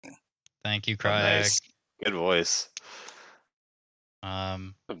Thank you, Oh, Craig. nice. Good voice. A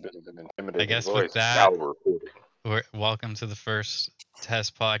bit of an intimidating I guess voice. with that, Now we're recording. welcome to the first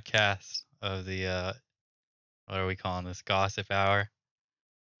test podcast of the what are we calling this? Gossip Hour.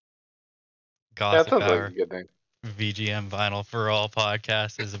 Yeah, Gossip that sounds like Hour. a good name. VGM Vinyl for All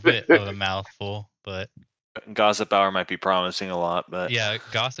podcast is a bit of a mouthful, but Gossip Hour might be promising a lot, but yeah,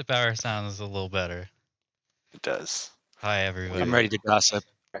 Gossip Hour sounds a little better. it does. Hi, everybody. I'm ready to gossip.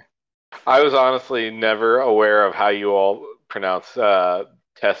 I was honestly never aware of how you all pronounce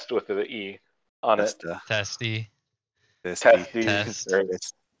test with the E on it. Testy. Testy. Test. or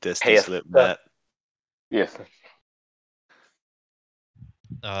Testy Test. slip that. Yes.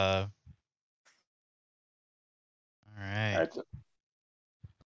 All right. Alright.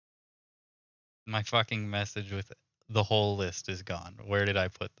 My fucking message with the whole list is gone. Where did I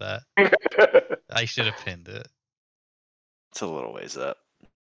put that? I should have pinned it. It's a little ways up.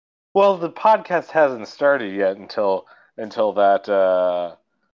 Well, the podcast hasn't started yet until that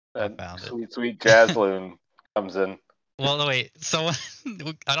sweet jazz loon comes in. Well, no, wait. Someone,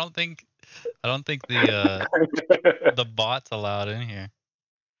 I don't think the bot's allowed in here.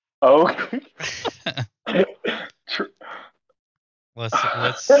 Oh.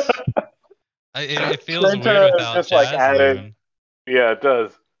 Let's. It feels Trent, weird without just, Jazz added. Loon. Yeah, it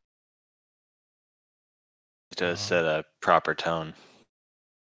does. It does set a proper tone.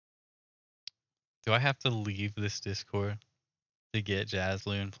 Do I have to leave this Discord to get Jazz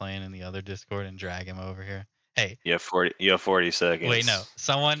Loon playing in the other Discord and drag him over here? Hey, You have 40 seconds. wait, no.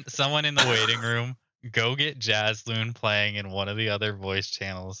 Someone in the waiting room, go get Jazz Loon playing in one of the other voice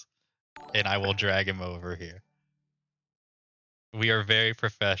channels, and I will drag him over here. We are very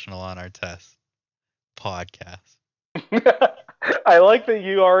professional on our test podcast. I like that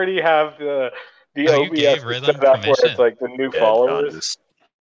you already have the Oh, you gave OBS Rhythm set up where permission. it's like the new Yeah, followers. John,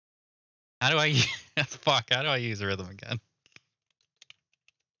 How do I fuck? How do I use Rhythm again?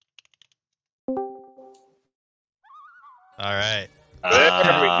 All right.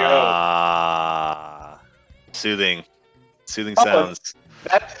 There we go. Soothing Oh, sounds.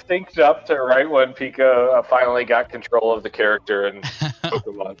 That synced up to right when Pika finally got control of the character in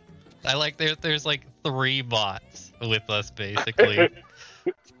Pokemon. I like there's like 3 bots with us basically.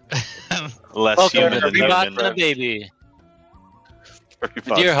 Less Welcome human to than Three Bots human. and a Baby.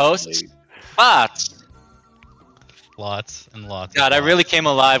 Three Dear bots. hosts, bots. Lots and lots. God, of I bots. really came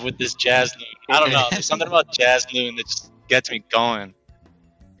alive with this Jazz Loon. I don't know. There's something about Jazz Loon that just gets me going.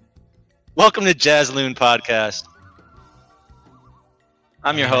 Welcome to Jazz Loon Podcast.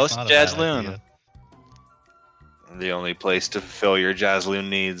 I'm your I mean, host, it's not a Jazz bad Loon. idea. The only place to fulfill your Jazz Loon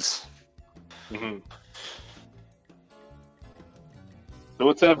needs. Mm-hmm. So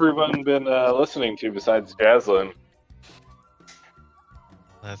what's everyone been listening to besides Jazzlin?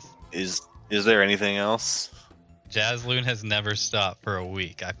 That's Is there anything else? Jazz Loon has never stopped for a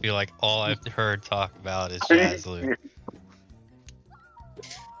week. I feel like all I've heard talk about is Jazz Loon.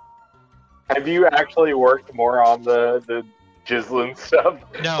 Have you actually worked more on the Jizzlin stuff?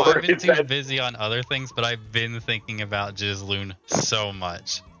 No, Or I've been is too that- busy on other things, but I've been thinking about Jazz Loon so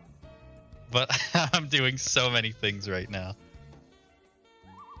much. But I'm doing so many things right now.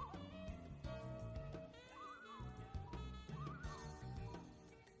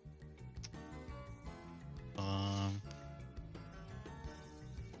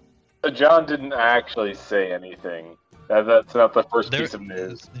 So John didn't actually say anything. That's not the first There- piece of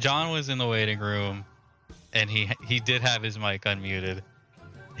news. John was in the waiting room, and he did have his mic unmuted.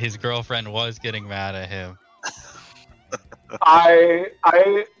 His girlfriend was getting mad at him. I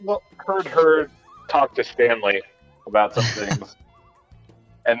heard her talk to Stanley about some things,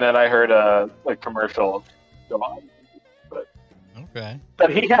 and then I heard a commercial go on. Okay.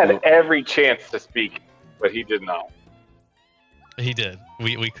 But he had every chance to speak, but he did not. He did.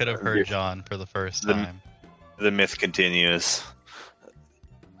 We could have heard John for the first time. The myth continues.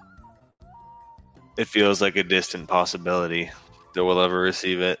 It feels like a distant possibility that we'll ever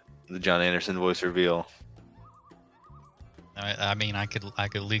receive it. The John Anderson voice reveal. I mean, I could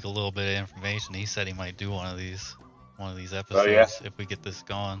leak a little bit of information. He said he might do one of these episodes Oh, yeah? if we get this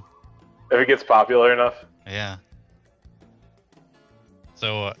going. If it gets popular enough. Yeah.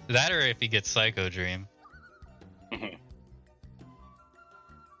 So that, or if he gets Psycho Dream. Mhm.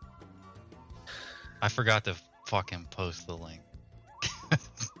 I forgot to fucking post the link.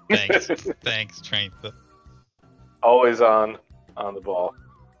 Thanks, Train. Always on the ball.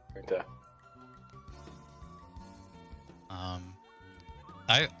 Right there.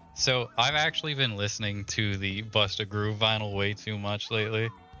 I've actually been listening to the Busta Groove vinyl way too much lately.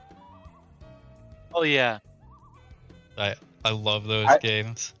 Oh yeah. I love those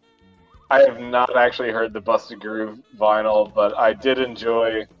games. I have not actually heard the Busted Groove vinyl, but I did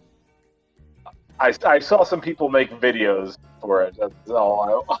enjoy. I saw some people make videos for it. That's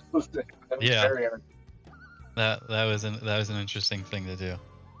all I was saying. Yeah. Very That was an interesting thing to do.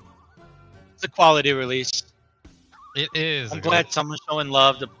 It's a quality release. It is. I'm glad someone's showing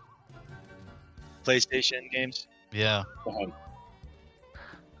love to PlayStation games. Yeah. entertaining.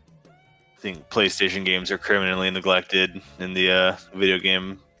 I think PlayStation games are criminally neglected in the video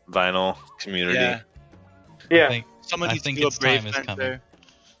game vinyl community. Yeah. Yeah. Someone I needs to think do a its Brave time is Fence coming. there.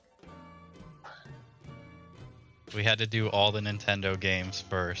 We had to do all the Nintendo games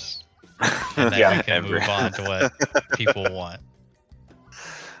first, and then Yeah. we can move on to what people want.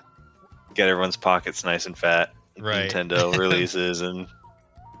 Get everyone's pockets nice and fat. Right. Nintendo releases and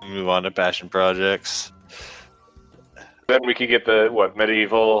move on to passion projects. Then we could get the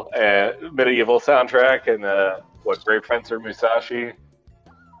medieval soundtrack and Brave Fencer Musashi.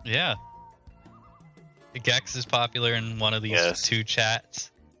 Yeah. Gex is popular in one of these Yes. two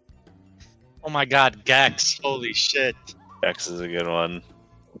chats. Oh my god, Gex. Holy shit. X is a good one.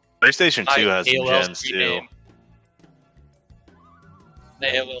 PlayStation 2 has some AOL gems screen too. name. The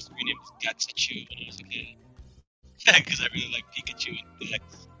AOL screen name was Gexachu when I was a kid. Yeah, because I really like Pikachu and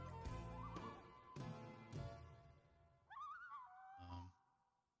Gex.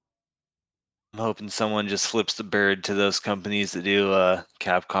 I'm hoping someone just flips the bird to those companies that do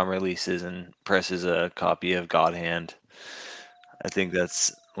Capcom releases and presses a copy of God Hand. I think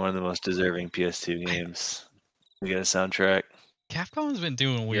that's one of the most deserving PS2 games to get a soundtrack. Capcom's been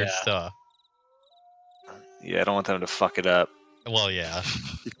doing weird Yeah. stuff. Yeah, I don't want them to fuck it up. Well, yeah.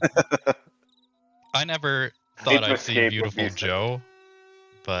 I never Need thought to I'd see Escape would Beautiful be sick. Joe,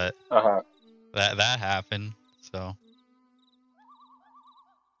 but Uh-huh. that happened. So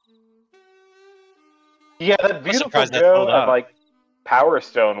Yeah, that Beautiful surprised that Joe sold out. and like Power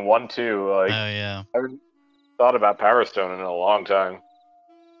Stone 1-2. oh Like yeah. I haven't thought about Power Stone in a long time.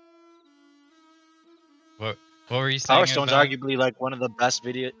 What were you saying? Power Stone's about- arguably like one of the best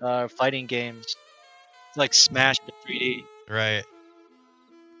video fighting games. It's like Smash but 3D. Right.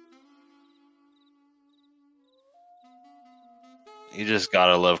 You just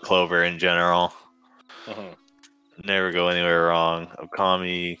gotta love Clover in general. Mhm. Never go anywhere wrong.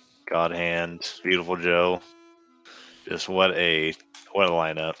 Okami, God Hand, Beautiful Joe. Just what a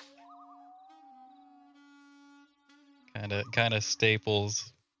lineup. Kind of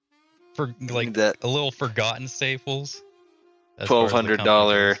staples for like That a little forgotten staples. as far as the $1,200 company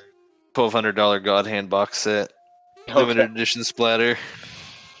goes. $1,200 God Hand box set, limited edition splatter.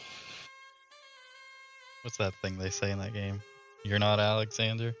 What's that thing they say in that game? You're not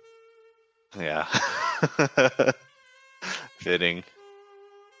Alexander? Yeah. Fitting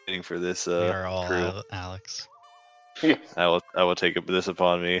for this We are all crew. Alex. I will take this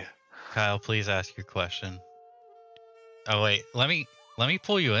upon me. Kyle, please ask your question. Oh wait, let me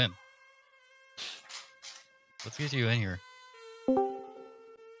pull you in. Let's get you in here.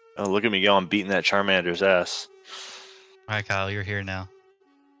 Oh, look at me go! I'm beating that Charmander's ass. All right, Kyle, you're here now.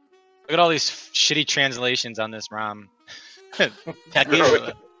 Look at all these shitty translations on this ROM.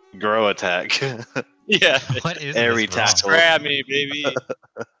 Grow attack. Yeah. What is Every this, Ron? tackle. Grab me, baby.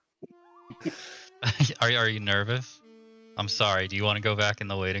 Are you nervous? I'm sorry. Do you want to go back in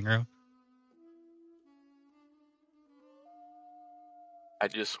the waiting room? I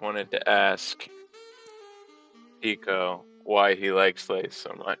just wanted to ask Pico why he likes Lace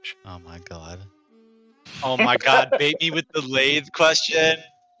so much. Oh my god. Oh my god, bait me with the lathe question.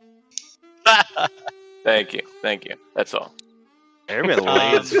 Thank you. That's all. There have been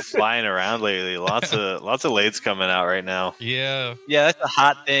lathes flying around lately. Lots of lathes coming out right now. Yeah. Yeah, that's a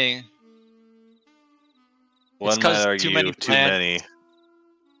hot thing. One 'cause might argue too many too many.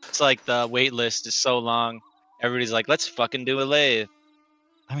 It's like the wait list is so long. Everybody's like, let's fucking do a lathe.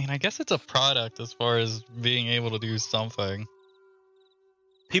 I mean, I guess it's a product as far as being able to do something.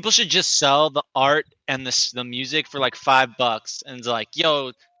 People should just sell the art and the music for like $5 and it's like,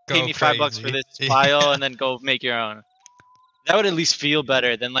 yo, pay Go me $5 for crazy. this file and then go make your own. That would at least feel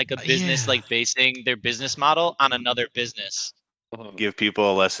better than like a business Yeah. like basing their business model on another business. Give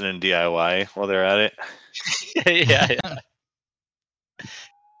people a lesson in DIY while they're at it. yeah.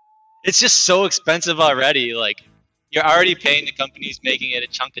 It's just so expensive already. Like, you're already paying the companies making it a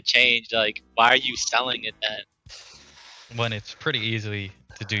chunk of change. Like, why are you selling it then? When it's pretty easy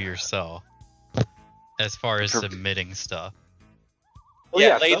to do yourself. As far as submitting stuff. Well,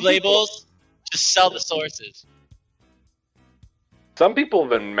 yeah, yeah, some labels, just sell the sources. Some people have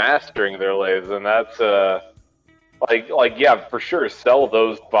been mastering their lathes, and that's like yeah, for sure, sell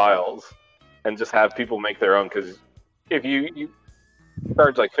those files and just have people make their own. Because if you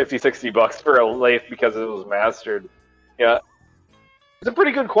charge like $50-$60 for a lathe because it was mastered. Yeah, it's a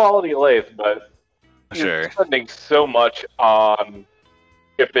pretty good quality lathe, but you're spending so much on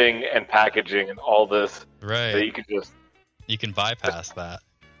shipping and packaging and all this Right. that you can bypass that.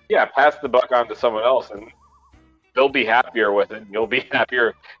 Yeah, pass the buck on to someone else, and they'll be happier with it. And you'll be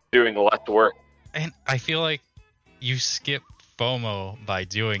happier doing less work. And I feel like you skip FOMO by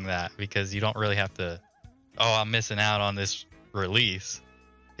doing that because you don't really have to. Oh, I'm missing out on this release.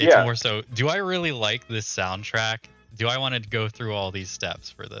 It's more so, do I really like this soundtrack? Do I want to go through all these steps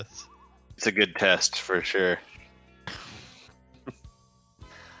for this? It's a good test for sure.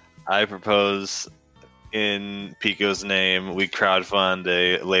 I propose, in Pico's name, we crowdfund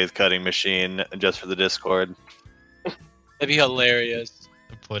a lathe cutting machine just for the Discord. That'd be hilarious.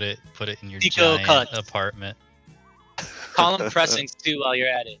 Put it in your Pico giant cuts. apartment. Column pressings too while you're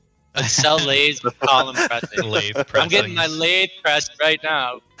at it. Let's sell lathes with column pressing. Lathe I'm pressings. getting my lathe pressed right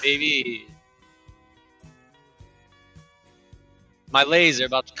now, baby. My lathes are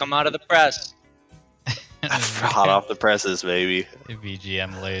about to come out of the press. Hot off the presses, baby.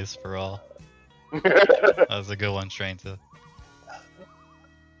 VGM lathes for all. That was a good one, trying to.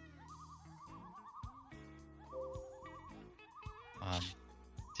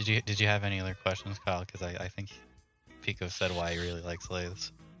 Did you have any other questions, Kyle? Because I think Pico said why he really likes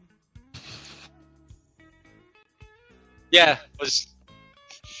lathes. Yeah, was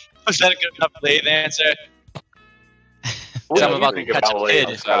that a good enough lathe answer? What Tell do him you about think the about catch lathes,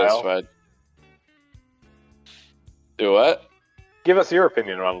 I'm kid. Kyle? satisfied. Do what? Give us your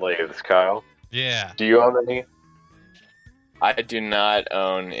opinion on lathes, Kyle. Yeah. Do you own any? I do not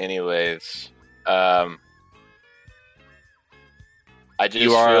own any lathes. I just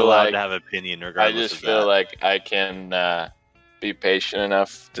You are feel allowed like to have an opinion I regardless just of feel that. like I can be patient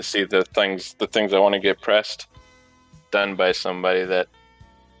enough to see the things I want to get pressed done by somebody that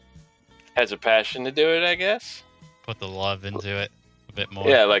has a passion to do it, I guess. Put the love into it a bit more.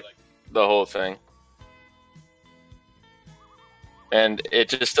 Yeah, like the whole thing. And it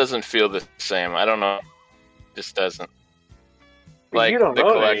just doesn't feel the same. I don't know. It just doesn't. Like You don't the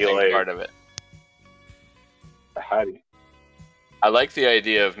own any collecting lathes. part of it. How do you? I like the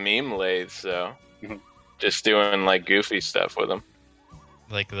idea of meme lathes, though. Mhm. Just doing like goofy stuff with them.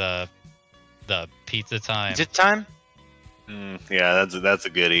 Like the pizza time. Is it time? Yeah, that's a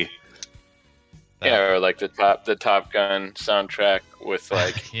goodie. Yeah, or like the Top Gun soundtrack with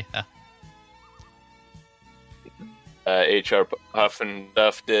like Yeah. HR Huff and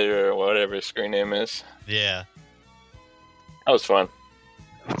Duff did, or whatever his screen name is. Yeah. That was fun.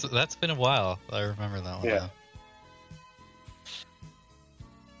 That's been a while. I remember that one. Yeah. Now.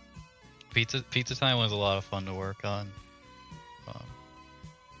 Pizza time was a lot of fun to work on.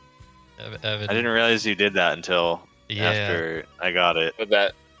 Evan, I didn't realize you did that until after I got it.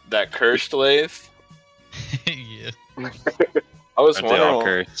 But that cursed lathe, yeah. I was Aren't they all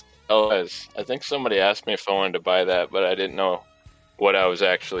wondering. cursed? I think somebody asked me if I wanted to buy that, but I didn't know what I was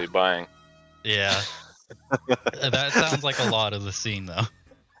actually buying. Yeah. That sounds like a lot of the scene, though.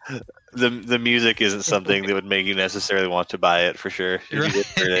 The music isn't something that would make you necessarily want to buy it for sure. If you did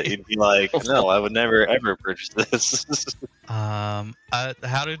hear it, you'd be like, no, I would never ever purchase this. How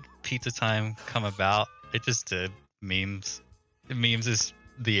did Pizza Time come about? It just did. Memes. Memes is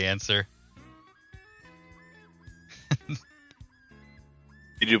the answer.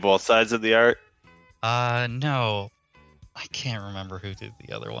 You do both sides of the art? No. I can't remember who did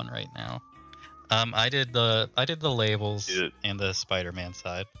the other one right now. I did the labels You did- and the Spider-Man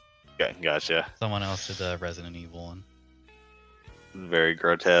side. Okay, gotcha. Someone else did the Resident Evil one. Very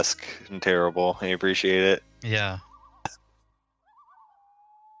grotesque and terrible. I appreciate it. Yeah.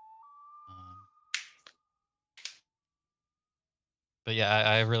 But yeah,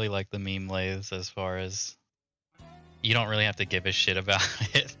 I really like the meme lathes as far as you don't really have to give a shit about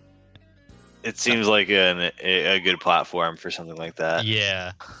it. It seems like a good platform for something like that.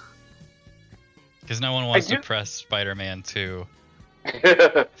 Yeah. Because no one wants to do- press Spider-Man 2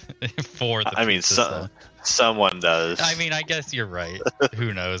 Yeah. for the I mean, pizza stuff. someone does. I mean, I guess you're right.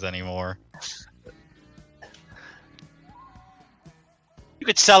 Who knows anymore? You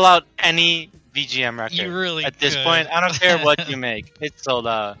could sell out any VGM record. You really At this could. point, I don't care what you make. It's sold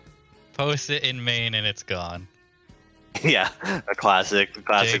out. Post it in Maine and it's gone. Yeah, a classic. The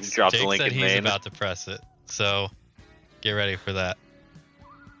classic. Drop Jake the link said in he's Maine. about to press it, so get ready for that.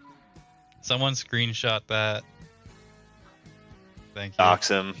 Someone screenshot that. Thank you. Dox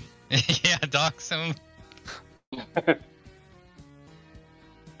him. Yeah, dox him.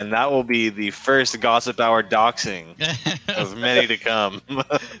 And that will be the first Gossip Hour doxing of many to come.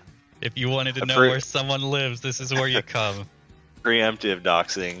 If you wanted to know Appro- where someone lives, this is where you come. Preemptive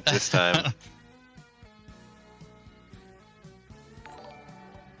doxing this time.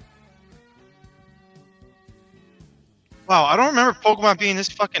 Wow, I don't remember Pokemon being this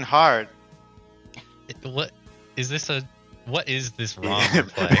fucking hard. What is this ROM we're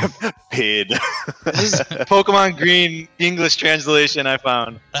playing? Pid. This is Pokemon Green English translation I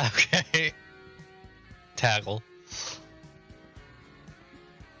found. Okay. Tackle.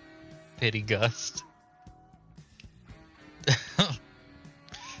 Pity Gust.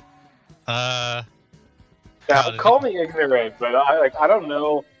 Now, God, call me ignorant, but I don't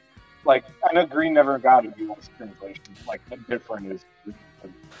know. Like, I know Green never got a U.S. translation. Like, the difference is.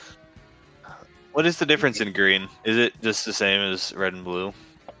 What is the difference in green? Is it just the same as red and blue?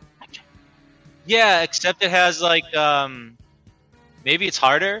 Yeah, except it has like maybe it's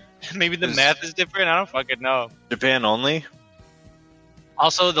harder. Maybe the math is different. I don't fucking know. Japan only?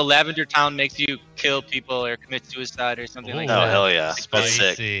 Also, the Lavender Town makes you kill people or commit suicide or something like Ooh. Oh, that. hell yeah. That's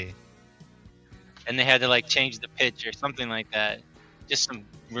sick. spicy. And they had to like change the pitch or something like that. Just some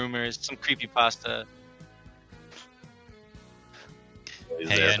rumors, some creepypasta.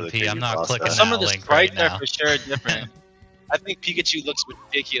 Hey, NP, I'm not clicking Some that of the link sprites right are now. for sure different. I think Pikachu looks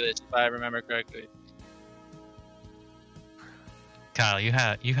ridiculous if I remember correctly. Kyle, you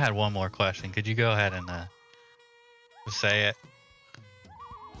had one more question. Could you go ahead and say it?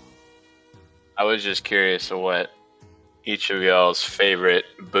 I was just curious of what each of y'all's favorite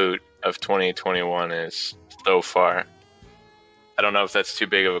boot of 2021 is so far. I don't know if that's too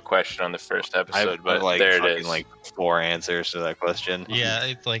big of a question on the first episode, but like there it fucking is. like 4 answers to that question. Yeah,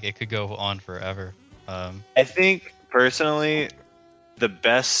 it's like it could go on forever. I think personally, the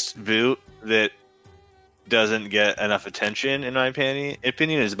best boot that doesn't get enough attention, in my opinion,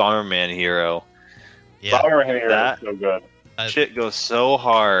 is Bomberman Hero. Yeah, Bomberman Hero that- is so good. Shit goes so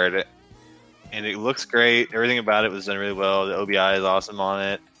hard, and it looks great. Everything about it was done really well. The OBI is awesome on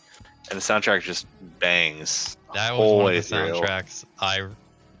it, and the soundtrack just bangs. that was whole one way of the through. soundtracks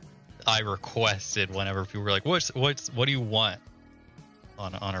I requested whenever people were like, what do you want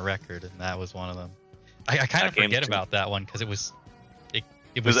on a record, and that was one of them. I kind of That game forget too. about that one because it was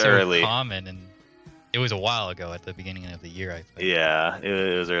was so early. common, and it was a while ago at the beginning of the year, I think. Yeah,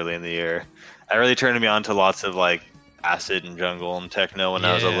 it was early in the year. That really turned me on to lots of like acid and jungle and techno when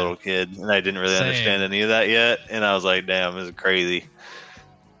I was a Yeah. little kid, and I didn't really Same. understand any of that yet. And I was like, "Damn, this is crazy."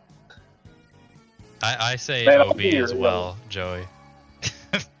 I say Man, OB OB as really well, Joey.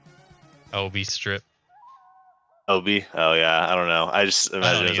 OB strip. OB? Oh yeah, I don't know. I just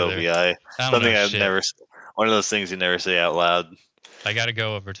imagine it's either. OBI. I don't Something know I've shit. never. One of those things you never say out loud. I gotta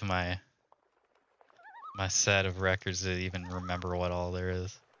go over to my set of records to even remember what all there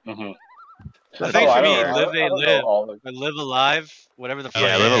is. Mm-hmm. I think for me, I Live A don't know Live, all the- or Live Alive, whatever the fuck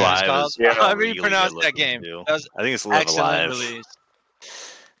Yeah, it Live is Alive called. is Yeah. However really you pronounce good that game. looking, too. That was I think it's Live excellent Alive. release.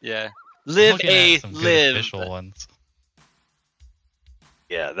 Yeah. I'm Live looking A at some good Live. official ones.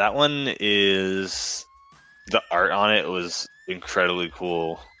 Yeah, that one is. The art on it was incredibly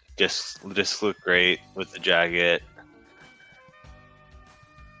cool. Just looked great with the jacket.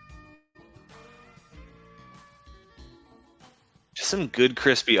 Just some good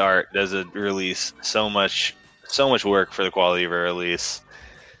crispy art does a release so much work for the quality of a release.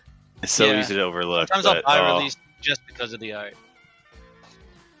 It's so Yeah. easy to overlook. Sometimes but, I'll buy oh, release just because of the art.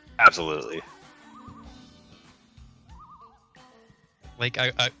 Absolutely. Like,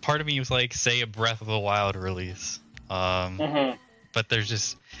 I part of me was like, say a Breath of the Wild release. Mhm. But there's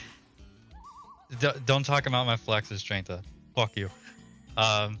just don't talk about my flexes, strength. Fuck you.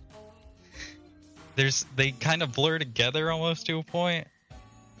 They kind of blur together almost to a point.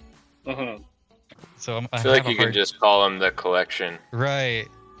 Mhm. So I feel like you can just call them the collection. right,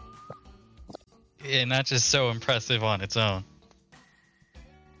 and that's just so impressive on its own.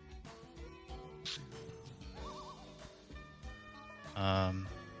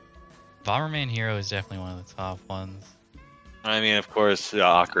 Bomberman Hero is definitely one of the top ones. I mean, of course,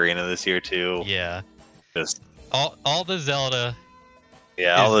 Ocarina this year too. Yeah, Just all the Zelda.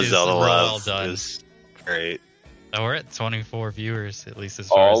 all the is Zelda real well love done. is great. Oh, we're at 24 viewers at least as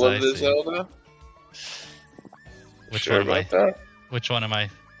far All as of I the see. Zelda? Which Sure one am I? about that? Which one am I?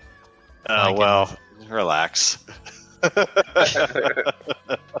 Oh Liking well, relax.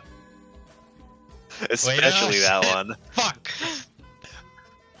 Especially Wait, that one. Fuck.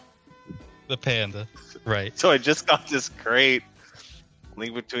 The panda. Right. So I just got this great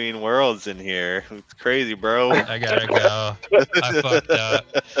Link Between Worlds in here. It's crazy, bro. I gotta go. I fucked up.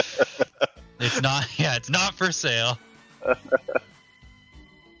 It's not. Yeah, it's not for sale.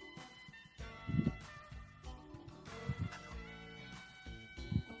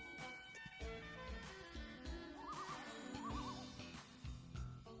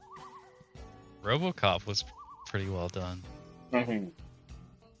 RoboCop was pretty well done. Mm-hmm.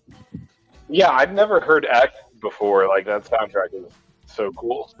 Yeah, I'd never heard X before. Like, that soundtrack is so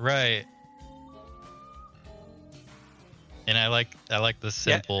cool. Right. And I like the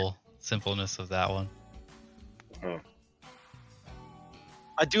simpleness of that one.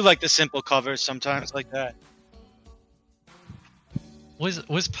 I do like the simple covers sometimes like that.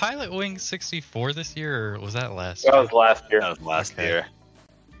 Was Pilot Wing 64 this year, or was that last That year? was last year. That was last Okay. year.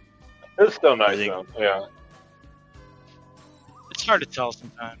 It was still nice, though. Yeah. It's hard to tell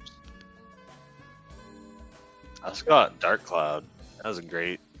sometimes. I also got Dark Cloud. That was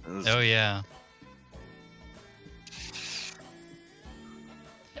great. Oh yeah.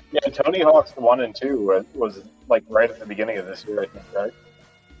 Yeah, Tony Hawk's 1 and 2 was like right at the beginning of this year, I think, right?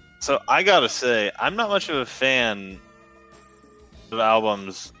 So I gotta say, I'm not much of a fan of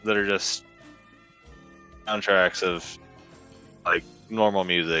albums that are just soundtracks of like normal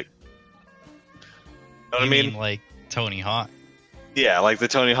music. Know what You I mean? like Tony Hawk? Yeah, like the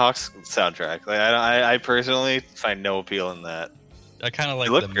Tony Hawk's soundtrack. Like I personally find no appeal in that. I kind of like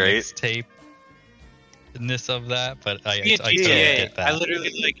look the great. mixtape-ness of that, but I Me and totally GTA, get that. I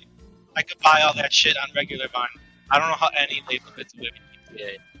literally I could buy all that shit on regular vinyl. I don't know how any label gets away with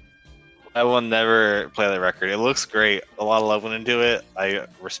GTA. I will never play that record. It looks great. A lot of love went into it. I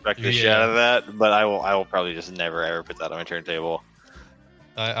respect the shit Yeah. out of that, but I will probably just never ever put that on my turntable.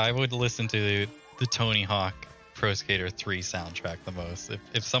 I would listen to the Tony Hawk Pro Skater 3 soundtrack the most.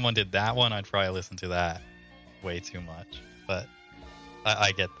 If someone did that one, I'd probably listen to that way too much. But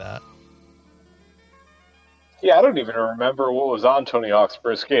I get that. Yeah, I don't even remember what was on Tony Hawk's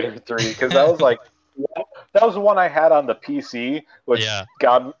Pro Skater 3 because that was like that was the one I had on the PC, which Yeah.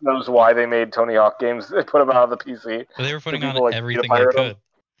 God knows why they made Tony Hawk games. They put them out on the PC. But they were putting people, on like, everything they pirate could. them.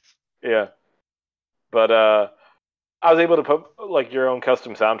 Yeah, but I was able to put like your own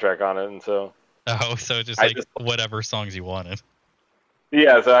custom soundtrack on it, and so Oh, so just I like whatever songs you wanted.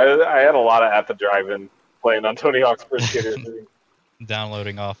 yeah, so I had a lot of At the Drive-In playing on Tony Hawk's Pro Skater 3.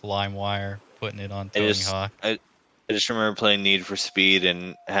 Downloading off LimeWire, putting it on Tony Hawk. I just remember playing Need for Speed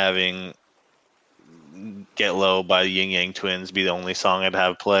and having Get Low by the Yin Yang Twins be the only song I'd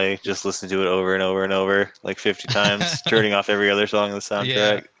have play. Just listen to it over and over and over, like 50 times, turning off every other song on the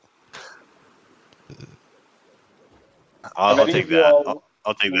soundtrack. I'll take that.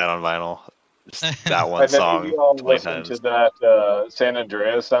 I'll take that on vinyl. Just that one Have any song of you all 20 listened times. to that San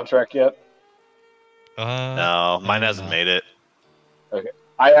Andreas soundtrack yet? No, mine hasn't made it.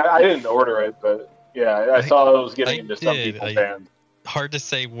 I didn't order it, but yeah, I saw it was getting I into some did. people's hands. Hard to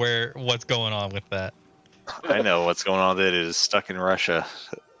say what's going on with that. I know what's going on with it. It is stuck in Russia.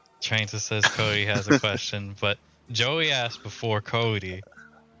 Tranta says Cody has a question, but Joey asked before Cody.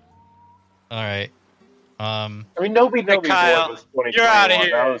 All right. I mean, nobody Hey, Kyle, was 2021. you're outta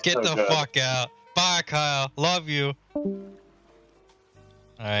here. That was Get so the good. fuck out. Bye, Kyle. Love you. All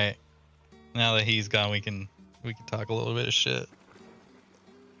right. Now that he's gone, we can talk a little bit of shit.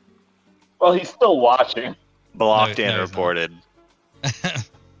 Well, he's still watching. Blocked No, and he's not. reported. All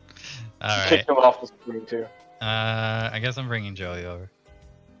right. Kicked him off the screen too. I guess I'm bringing Joey over.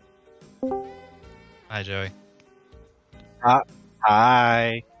 Hi, Joey. Hi.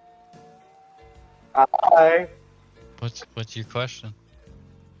 Hi. What's your question?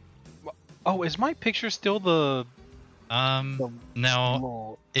 Oh, is my picture still the?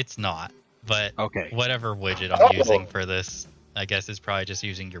 No, it's not. But Okay. whatever widget I'm using for this, I guess is probably just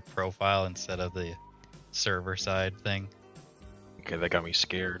using your profile instead of the server side thing. Okay, that got me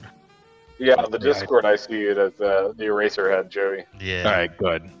scared. Yeah, the Right. Discord I see it as the Eraserhead, Joey. Yeah. All right,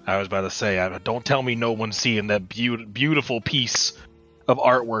 good. I was about to say, don't tell me no one's seeing that beautiful piece of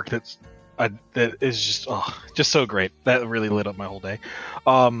artwork that is just so great. That really lit up my whole day. It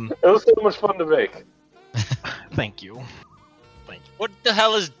was so much fun to make. Thank you. What the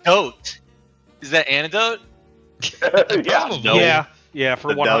hell is dote? Is that antidote? Yeah. Probably. Yeah,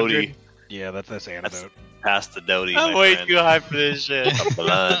 for The 100. Doty. Yeah, that's antidote. Pass the Doty. I'm my way friend. too high for this shit. A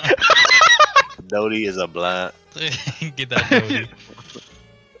blunt. Doty is a blunt. Get that Cody.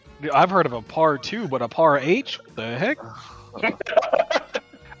 I've heard of a par 2, but a par H? What the heck?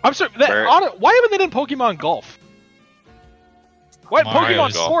 I'm sorry. Why haven't they done Pokemon Golf? What Mario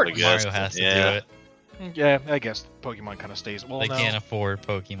Pokemon Golf, Sports? I guess. Mario has to Yeah. do it. Yeah, I guess Pokemon kind of stays. Well, They no. can't afford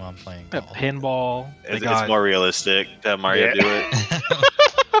Pokemon playing They have golf. pinball. They It's got- more realistic to have Mario Yeah. do it.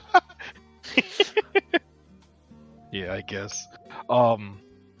 Yeah, I guess.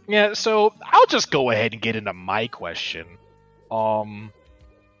 Yeah. So I'll just go ahead and get into my question.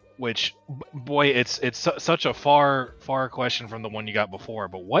 Which, boy, it's such a far question from the one you got before.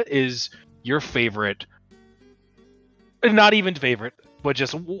 But what is your favorite? Not even favorite. but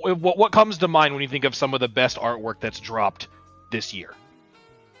just what comes to mind when you think of some of the best artwork that's dropped this year?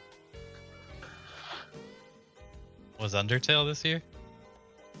 Was Undertale this year?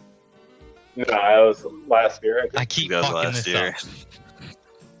 No, it was last year. I keep That was fucking last this year. up.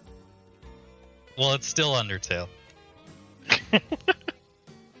 Well, it's still Undertale.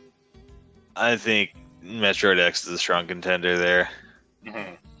 I think Metroid X is a strong contender there.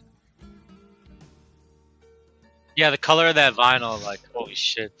 Mhm. Yeah, the color of that vinyl, like, holy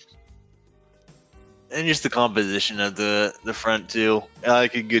shit. And just the composition of the front too. I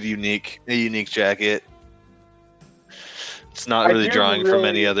like a unique jacket. It's not I really do drawing from really-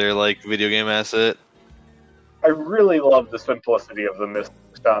 any other like video game asset. I really love the simplicity of the Myst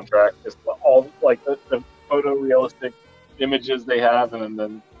soundtrack. Just all like the photorealistic images they have, and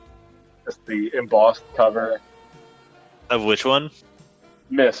then just the embossed cover. Of which one?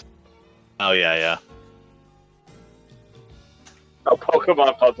 Myst. Oh yeah. Oh,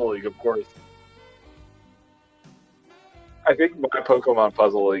 Pokemon Puzzle League, of course. I think my Pokemon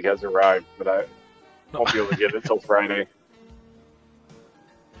Puzzle League has arrived, but I won't be able to get it till Friday.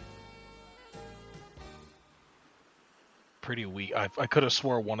 Pretty weak. I could have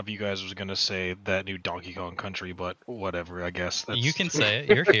swore one of you guys was gonna say that new Donkey Kong Country, but whatever. I guess that's... You can say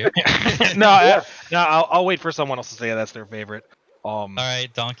it. You're here. I'll wait for someone else to say that's their favorite. All right,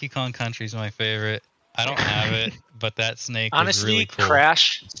 Donkey Kong Country's my favorite. I don't have it, but that snake Honestly, was really cool.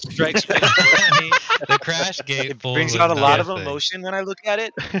 Crash strikes me. The Crash Gate It Bull brings was out a not lot of thing. emotion when I look at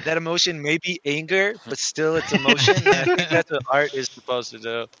it. That emotion may be anger, but still it's emotion. And I think that's what art is supposed to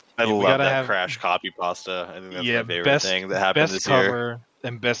do. I Yeah, we love gotta that have- Crash copy pasta. I think that's Yeah, my favorite best thing that happened best this year. cover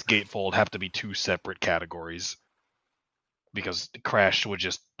and best gatefold have to be two separate categories because Crash would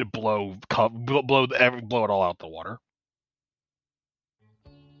just blow it all out the water.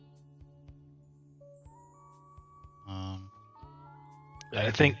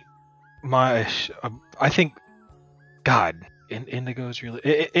 I think God,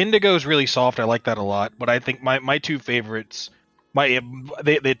 Indigo's really soft. I like that a lot. But I think my two favorites,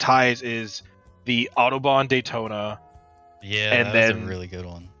 the ties is the Autobahn Daytona. Yeah, and that then was a really good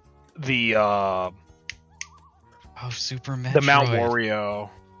one. The Super Metroid. the Mount Wario.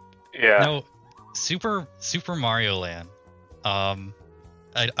 Yeah. No, Super Mario Land. I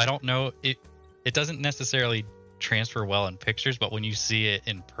don't know, it doesn't necessarily transfer well in pictures, but when you see it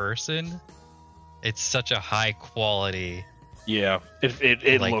in person, it's such a high quality. Yeah,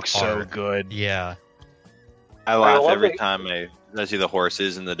 it like, looks so art. good. Yeah. I laugh love every it. time I see the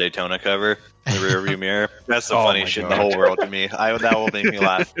horses in the Daytona cover in the rearview mirror. That's the Oh my funniest shit in the God. whole world to me. That will make me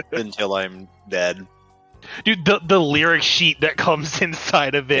laugh until I'm dead. Dude, the lyric sheet that comes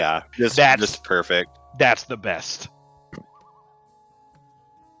inside of it, Yeah, that's- just perfect. that's the best.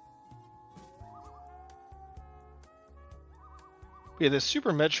 Yeah, the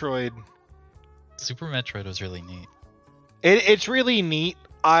Super Metroid, Super Metroid was really neat. it's really neat.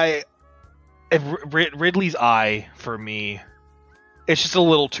 Ridley's eye for me, it's just a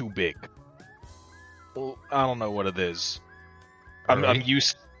little too big. Well, I don't know what it is. I'm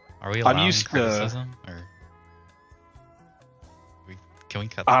used. Are we I'm allowing used to- criticism? Or can we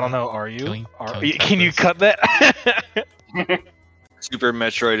cut that? I don't know. Are you? Can we- Are- can we cut can you this? cut that? Super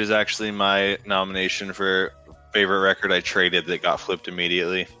Metroid is actually my nomination for favorite record I traded that got flipped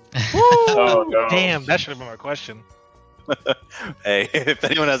immediately. Oh, no. Damn, that should have been my question. Hey, if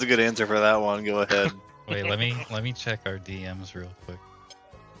anyone has a good answer for that one, go ahead. Wait, let me check our DMs real quick.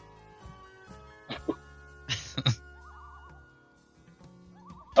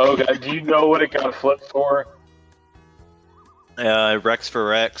 Oh, God. Do you know what it got flipped for? Rex for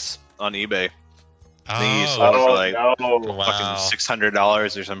Rex on eBay. I think he Oh, sold it for Oh, like no. wow. fucking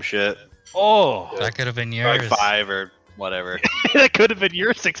 $600 or some shit. Oh, That could have been Or yours. like $5 or whatever. that could have been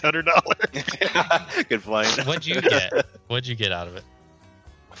your $600. Good point. What'd you get? What'd you get out of it?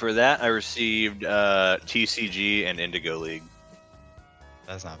 For that, I received TCG and Indigo League.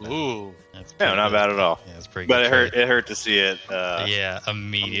 That's not bad. Ooh. That's No, pretty not good. bad at all. Yeah, it's pretty But good. it hurt. trade. It hurt to see it. Yeah,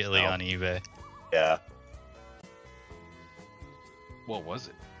 immediately no. on eBay. Yeah. What was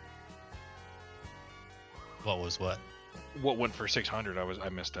it? What was what? What went for 600? I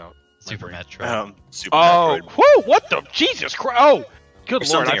missed out. Super brain. Metroid. Super Oh, Metroid. whoa! What the Jesus Christ! Oh, good Or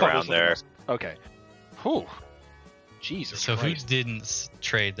lord! I something thought around it was something there. else. Okay. Whew. Jesus So who Christ. didn't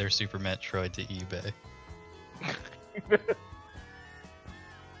trade their Super Metroid to eBay?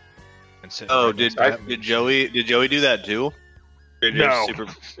 And sitting Oh, right did next to that did machine. Joey do that too? Or did No. Super,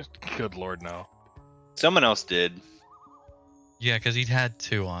 Good lord, no. someone else did. Yeah, because he had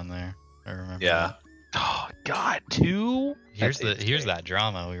two on there. I remember. Yeah. that. Oh God, two? Here's that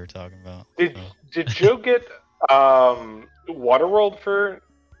drama we were talking about. Did So, Did Joe get Waterworld for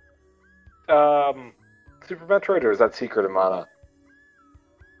Super Metroid, or is that Secret of Mana?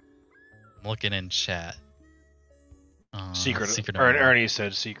 I'm looking in chat. Secret. of Mana. Ernie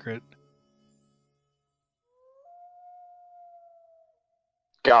said secret.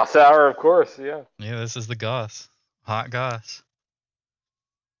 Goss Hour, of course, yeah. Yeah, this is the Goss. Hot Goss.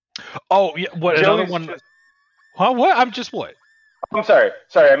 Oh, yeah. What, another one? Huh? What? I'm just what? I'm sorry.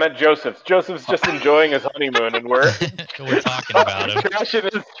 I meant Joseph's. Joseph's just enjoying his honeymoon, and we're talking about him.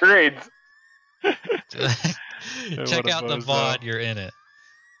 Trashing his trades. Check out the VOD. You're in it.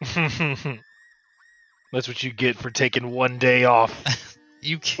 That's what you get for taking one day off.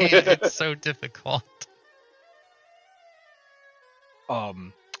 You can't. It's so difficult.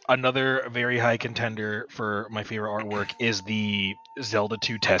 Another very high contender for my favorite artwork is the Zelda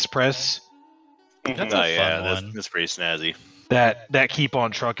 2 test press. That's a fun one. That's pretty snazzy. That keep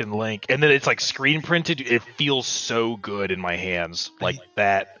on trucking Link, and then it's like screen printed. It feels so good in my hands, like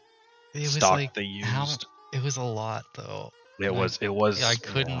that stock like, they used. It was a lot though. It was. I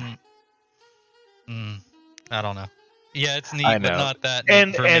couldn't. I don't know. Yeah, it's neat, I know. but not that.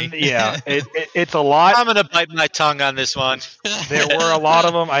 And for me. yeah, it's a lot. I'm gonna bite my tongue on this one. There were a lot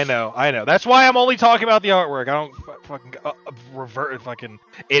of them. I know. That's why I'm only talking about the artwork. I don't fucking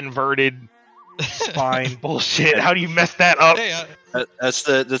inverted spine bullshit. How do you mess that up? Hey, That's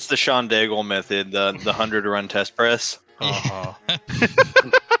the Sean Daigle method. The 100 run test press. Uh-huh.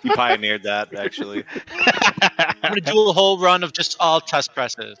 He pioneered that actually. I'm gonna do a whole run of just all test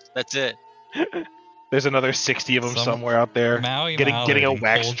presses. That's it. There's another 60 of them somewhere out there. Maui getting a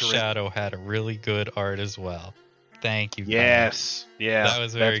wax Cold drip. Shadow had a really good art as well. Thank you. Yes. Yeah. That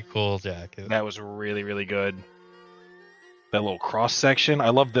was very cool, Jack. That was really, really good. That little cross section. I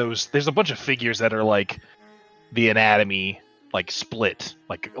love those. There's a bunch of figures that are like the anatomy, like split,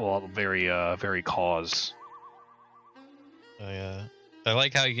 like very, very cause. I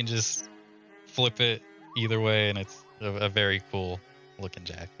like how you can just flip it either way, and it's a very cool looking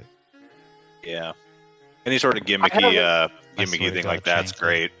jacket. Yeah. Any sort of gimmicky thing like that's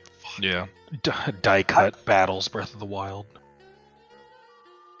great. Yeah. Die cut battles, Breath of the Wild.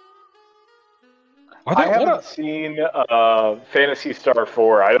 I haven't seen Phantasy Star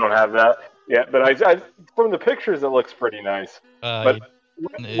 4. I don't have that yet, but I from the pictures it looks pretty nice. But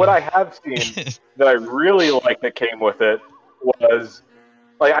what I have seen that I really like that came with it was,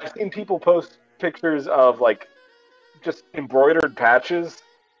 like, I've seen people post pictures of like just embroidered patches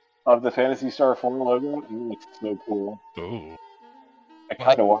of the Phantasy Star 4 logo. It looks so cool. Ooh. I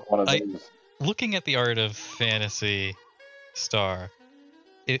kind of want one of those. Looking at the art of Phantasy Star,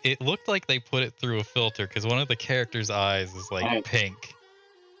 it looked like they put it through a filter because one of the characters' eyes is like pink.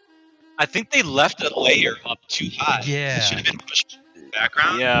 I think they left a layer up too high. Yeah. It should have been pushed in the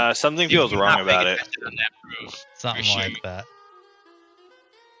background. Yeah, something feels wrong about it. Something like that.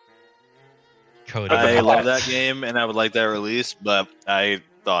 Cody, I love that game, and I would like that release, but I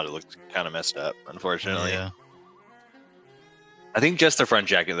thought it looked kind of messed up, unfortunately. Yeah. I think just the front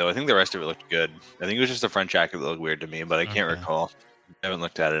jacket, though. I think the rest of it looked good. I think it was just the front jacket that looked weird to me, but I can't recall. I haven't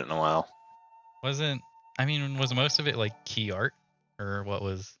looked at it in a while. Was most of it like key art? Or what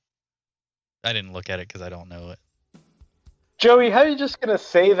was... I didn't look at it because I don't know it. Joey, how are you just going to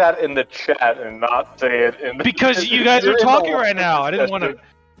say that in the chat and not say it in the... Because you guys are talking right now. I didn't want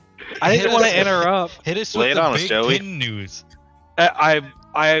to interrupt. Hit us Lay with it the on us, big Joey. pin news.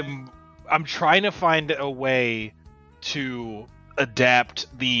 I'm trying to find a way to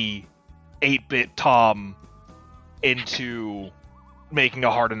adapt the 8-bit Tom into making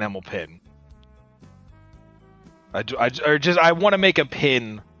a heart enamel pin. I want to make a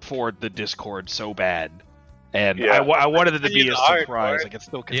pin for the Discord so bad, and I wanted it to be a surprise. Like, it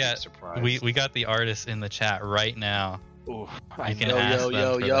still can be a surprise. We got the artist in the chat right now. Ooh, I can ask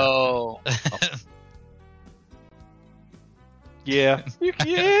them for that. Yeah. You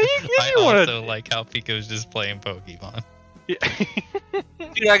I want also like how Pico's just playing Pokemon. Yeah.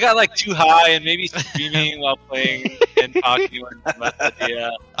 Dude, I got like too high and maybe streaming while playing and talking. Yeah.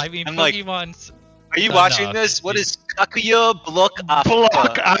 I mean, I'm Pokemon's... Are you watching this? What is Kakuya Block After?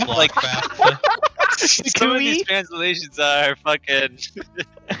 Like, some of these translations are fucking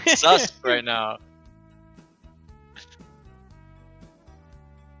sus right now.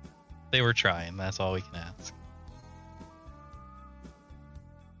 They were trying. That's all we can ask.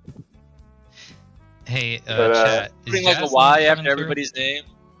 Hey, chat. Putting like a Y after everybody's name.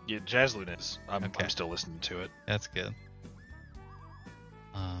 Yeah, Jazzloon is. I'm still listening to it. That's good.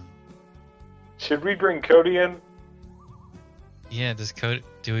 Should we bring Cody in? Yeah,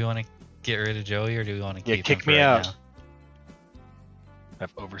 do we want to get rid of Joey or do we want to keep him kick for me right out. now?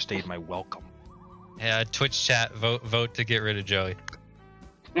 I've overstayed my welcome. Yeah, Twitch chat, vote to get rid of Joey.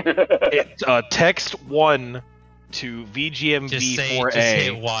 Text 1 to VGMV4A. Just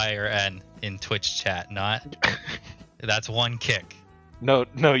hit Y or N in Twitch chat, not. That's one kick. No,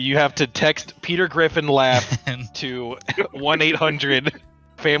 you have to text Peter Griffin laugh to 1-800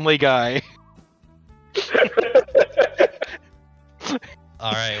 Family Guy.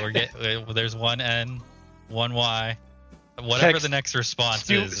 All right, there's one N, one Y. Whatever the next response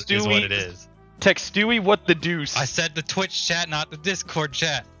is what it is. Text Stewie what the deuce. I said the Twitch chat, not the Discord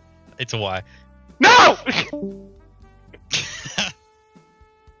chat. It's a Y. No!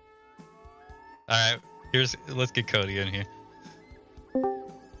 Alright, let's get Cody in here.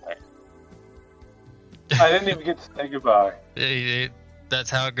 I didn't even get to say goodbye. That's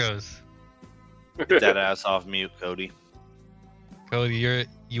how it goes. Get that ass off mute, Cody. Cody,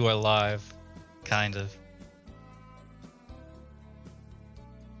 you are live. Kind of.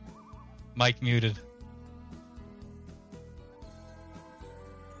 Mic muted.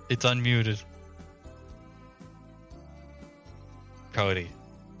 It's unmuted. Cody,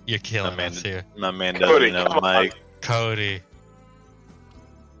 you're killing us here. My man Cody, doesn't have a mic. Cody.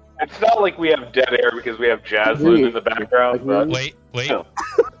 It's not like we have dead air because we have Jaslyn in the background. But... Wait. No.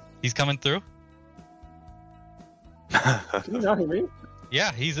 He's coming through? Can you not hear me?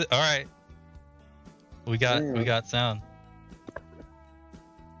 Yeah, he's all right. We got sound.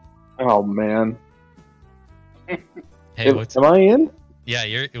 Oh man. Hey, am I in?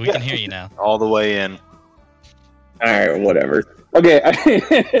 Yeah, we can hear you now. All the way in. All right, whatever. Okay,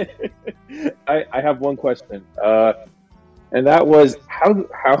 I have one question, and that was how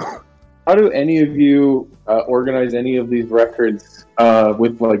do any of you organize any of these records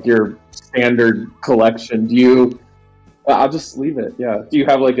with like your standard collection? Do you? I'll just leave it. Yeah. Do you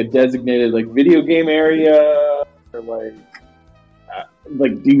have like a designated like video game area, or like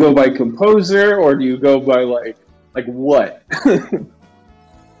do you go by composer, or do you go by like what?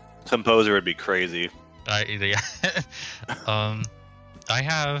 Composer would be crazy. I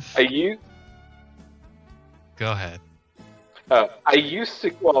have. Go ahead. I used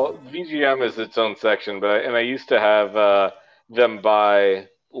to. Well, VGM is its own section, I used to have them by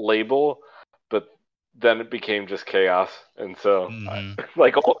label, but then it became just chaos, and so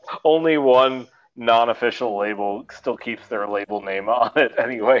only one non-official label still keeps their label name on it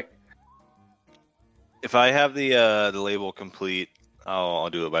anyway. If I have the label complete, I'll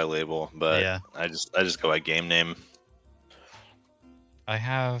do it by label, but yeah. I just go by game name.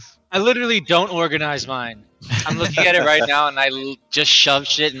 I literally don't organize mine. I'm looking at it right now, and I just shove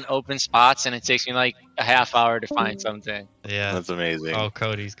shit in open spots, and it takes me like a half hour to find something. Yeah, that's amazing. Oh,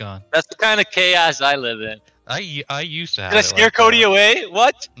 Cody's gone. That's the kind of chaos I live in. I used to have. Did I scare Cody away?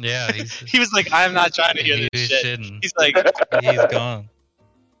 What? Yeah, he was like, "I'm not trying to hear this shit." Shitting. He's like, he's gone.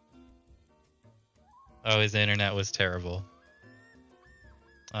 Oh, his internet was terrible.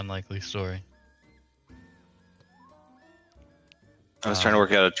 Unlikely story. I was trying to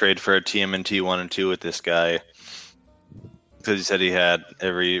work out a trade for a TMNT 1 and 2 with this guy because he said he had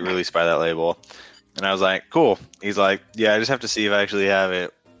every release by that label, and I was like, "Cool." He's like, "Yeah, I just have to see if I actually have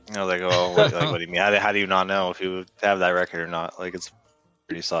it." And I was like, "Oh, what do you mean? How do you not know if you have that record or not? Like, it's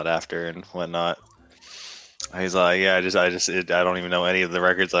pretty sought after and whatnot." He's like, "Yeah, I don't even know any of the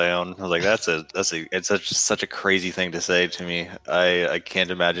records I own." I was like, it's such a crazy thing to say to me. I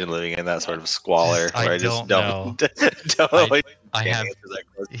can't imagine living in that sort of squalor. I don't know. I have.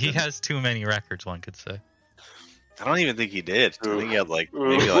 He has too many records, one could say. I don't even think he did. I think he had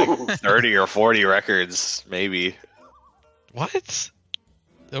maybe 30 or 40 records, maybe. What?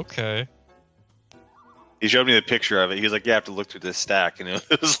 Okay. He showed me the picture of it. He was like, "You have to look through this stack," and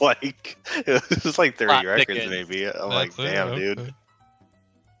it was like 30 records, maybe. I'm like, "Damn, dude."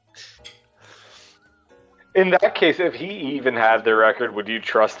 In that case, if he even had the record, would you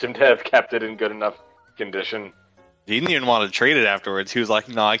trust him to have kept it in good enough condition? He didn't even want to trade it afterwards. He was like,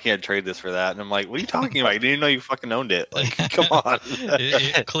 "No, I can't trade this for that." And I'm like, "What are you talking about? You didn't even know you fucking owned it. Like, come on."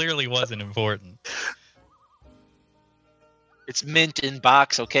 It clearly wasn't important. It's mint in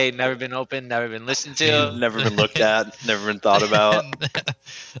box, okay? Never been opened, never been listened to. Never been looked at, never been thought about.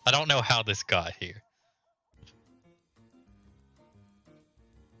 I don't know how this got here.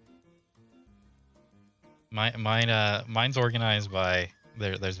 Mine's organized by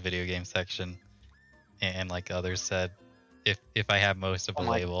there's video game section, and like others said, if I have most of a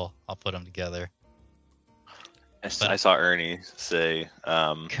label, I'll put them together. I saw Ernie say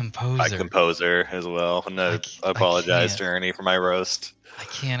composer as well. No, I apologize to Ernie for my roast. I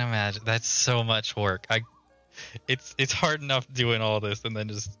can't imagine. That's so much work. It's hard enough doing all this and then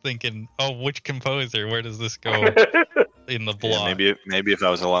just thinking, oh, which composer? Where does this go? in the block. Yeah, maybe if I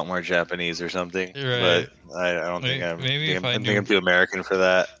was a lot more Japanese or something. Right. But I don't think I'm. Maybe if I think knew, I'm too American for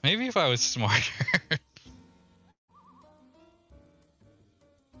that. Maybe if I was smarter.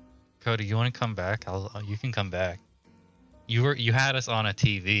 Cody, you want to come back? You can come back. You had us on a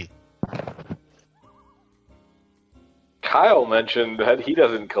TV. Kyle mentioned that he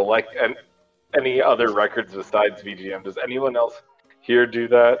doesn't collect any other records besides VGM. Does anyone else here do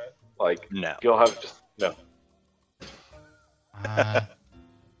that? Like, No. You'll have just no. I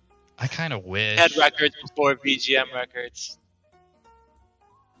kind of wish. Had records before VGM records.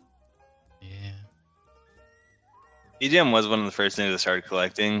 Yeah. EGM was one of the first things I started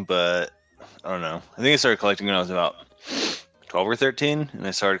collecting, but I don't know. I think I started collecting when I was about 12 or 13, and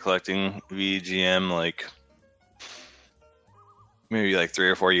I started collecting VGM like maybe like 3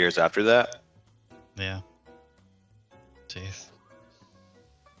 or 4 years after that. Yeah. Jeez.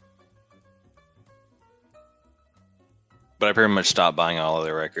 But I pretty much stopped buying all of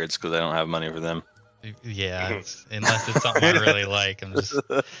their records because I don't have money for them. Yeah, unless it's something I really like. I'm just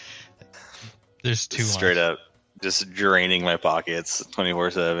there's too much. Straight up, just draining my pockets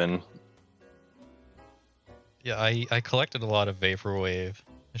 24/7. Yeah, I collected a lot of vaporwave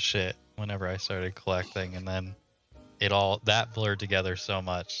shit whenever I started collecting, and then that blurred together so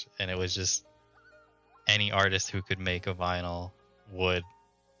much, and it was just any artist who could make a vinyl would,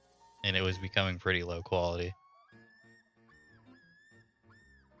 and it was becoming pretty low quality.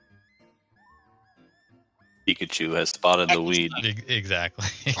 Pikachu has spotted the weed. Exactly.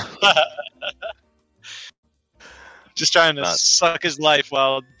 Just trying to suck his life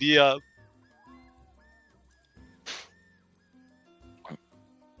while be up.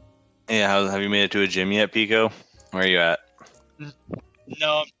 Yeah, have you made it to a gym yet, Pico? Where are you at?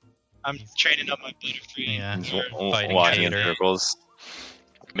 No, I'm training up my Butterfree. Yeah, Fighting walking in circles,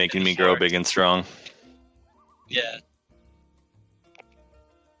 making me grow big and strong. Yeah.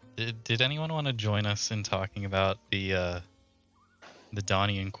 Did anyone want to join us in talking about the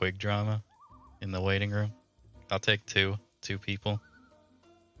Donnie and Quig drama in the waiting room? I'll take two people.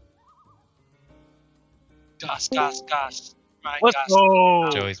 Gosh. Let's go.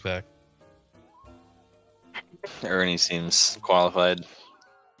 Joey's back. Ernie seems qualified.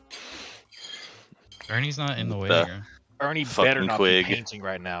 Ernie's not in the waiting room. Ernie Fucking better not Quig. be painting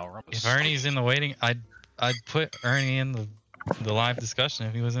right now. If Ernie's in the waiting, I'd put Ernie in the live discussion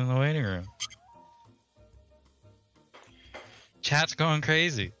if he was in the waiting room. Chat's going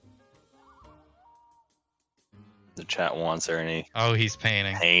crazy. The chat wants Ernie. Oh, he's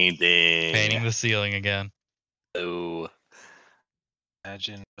painting the ceiling again. Oh.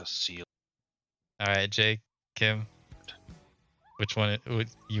 Imagine a seal. All right, Jake, Kim, which one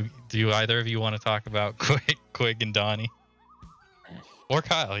do either of you want to talk about Quig and Donnie? Or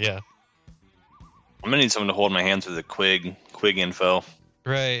Kyle, yeah. I'm gonna need someone to hold my hand through the Quig info.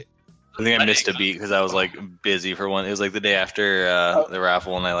 Right. I think I missed a beat because I was like busy for one. It was like the day after the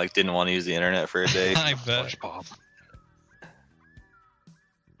raffle, and I like didn't want to use the internet for a day. I bet.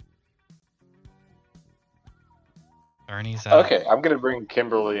 Ernie's out. Okay, I'm gonna bring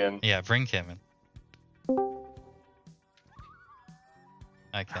Kimberly in. Yeah, bring Kim in.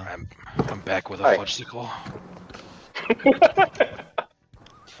 Hi, Kim. I'm back with a Hi. fudgesicle.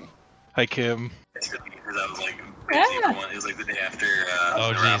 Hi, Kim. Because I was like busy for one. It was like the day after Oh,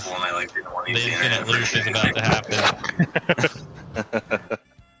 the jeez. raffle, and I like didn't want to use The the infinite internet loop for a is day. about to happen.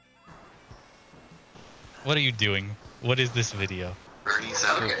 What are you doing? What is this video? Ernie's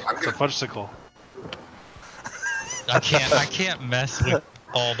out. It's a fudgesicle. I can't mess with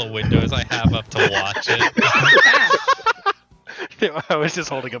all the windows I have up to watch it. I was just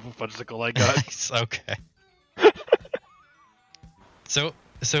holding up a fudgesicle I got. Nice, okay. So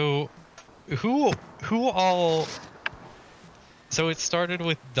who all? So it started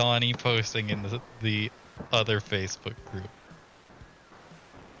with Donnie posting in the other Facebook group.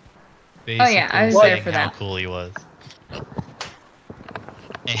 Basically I was there saying for how that. cool he was. That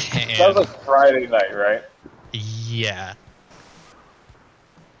was a Friday night, right? Yeah.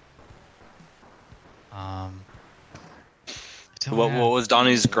 What was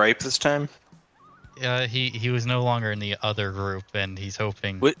Donnie's gripe this time? He was no longer in the other group, and he's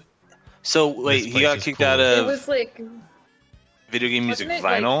hoping. What? So wait, This he place got is kicked cool. out It of was like video game music Wasn't it,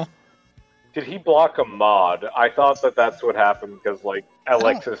 like- vinyl. Did he block a mod? I thought that's what happened because like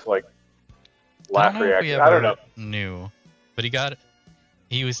Alexis laugh reaction. I don't know. Knew, but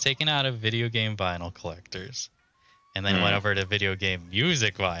he was taken out of video game vinyl collectors, and then went over to video game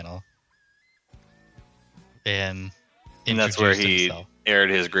music vinyl, and And that's where introduced he himself. aired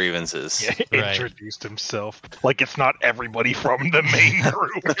his grievances. Yeah, introduced himself like it's not everybody from the main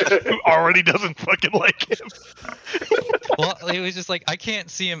group who already doesn't fucking like him. Well, it was just like I can't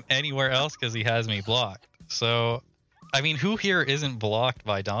see him anywhere else because he has me blocked. So, I mean, who here isn't blocked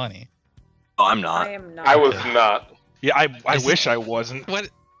by Donnie? Oh, I'm not. I am not. I was not. Yeah, I wish I wasn't. What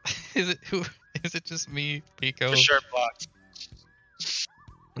is it? Who is it? Just me, Pico? For sure blocked.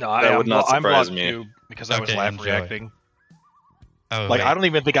 No, That would not I'm surprise blocked me. too because I was Okay, laugh enjoy. reacting. Oh, Like wait. I don't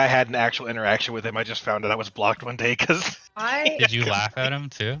even think I had an actual interaction with him. I just found out I was blocked one day because Did you laugh at him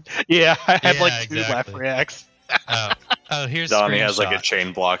too? yeah, I had Yeah, like 2 laugh exactly. reacts. Oh, here's Donnie has like a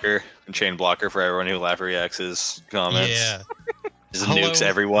screenshot. chain blocker for everyone who laugh reacts his comments. Yeah. Just Hello. nukes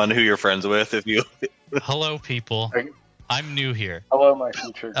everyone who you're friends with if you. Hello, people. I'm new here. Hello, my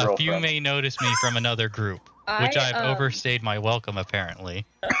future A girlfriend. few may notice me from another group, which I've overstayed my welcome apparently.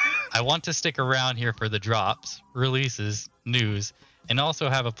 I want to stick around here for the drops, releases, news, and also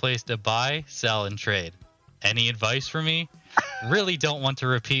have a place to buy, sell, and trade. Any advice for me? Really don't want to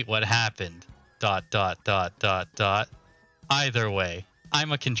repeat what happened. ... Either way,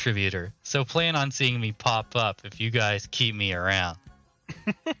 I'm a contributor, so plan on seeing me pop up if you guys keep me around.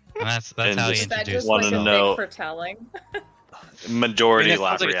 And that's And how he just- Is that introduced just wanna like a know- thing for telling? Majority I mean, that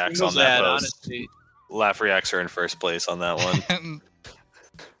laugh sounds like a reacts singles on that ad, post. honestly. Laugh reacts are in first place on that one.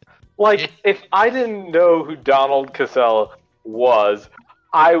 Like, if I didn't know who Donald Cassell was,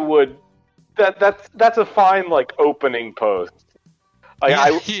 I would. That's a fine like opening post.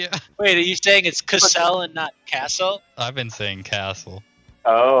 Like yeah. Wait, are you saying it's Cassell and not Castle? I've been saying Castle.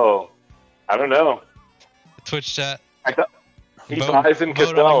 I don't know. Twitch chat. He Vote- buys in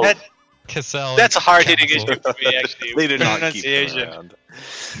vote on Cassell. Cassell. That's a hard-hitting Castle. issue for me, actually. They did not keep them Pronunciation. around.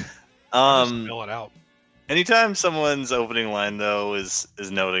 Just fill it out. Anytime someone's opening line though is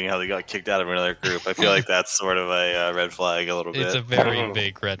noting how they got kicked out of another group, I feel like that's sort of a red flag a little bit. It's a very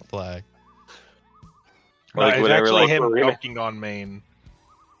big red flag. Like, It's whatever, actually like, him Arena. dunking on main.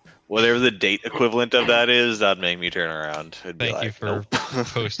 Whatever the date equivalent of that is, that'd make me turn around. It'd be Thank you like, for nope.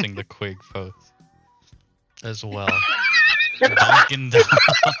 posting the Quig post as well. Duncan Duncan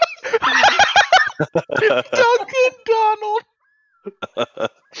Donald.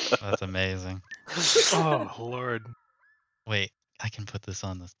 That's amazing. Oh Lord! Wait, I can put this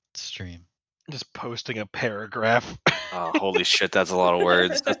on the stream. Just posting a paragraph. Oh, holy shit, that's a lot of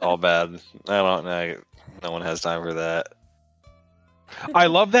words. That's all bad. No one has time for that. I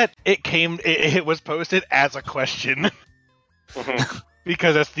love that it was posted as a question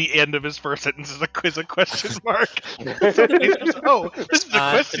because that's the end of his first sentence is a question mark. So it's just, oh, this is the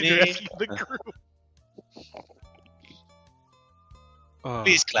question you're asking the group.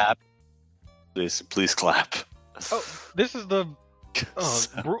 Please clap. Please clap. Oh, this is the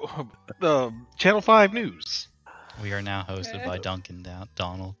Channel 5 news. We are now hosted by Duncan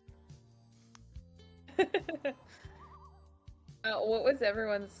Donald. What was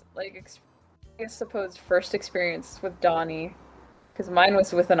everyone's supposed first experience with Donnie? Because mine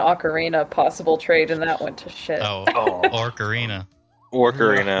was with an Ocarina possible trade, and that went to shit. Oh, Orcarina.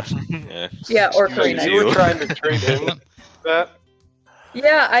 Orcarina. Yeah. Yeah, Ocarina. You were trying to trade him that?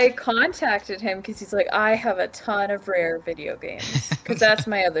 Yeah, I contacted him because he's like, I have a ton of rare video games. Because that's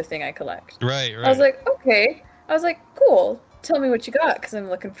my other thing I collect. Right. I was like, okay. I was like, cool. Tell me what you got, because I'm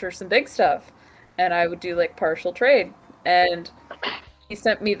looking for some big stuff. And I would do like partial trade. And he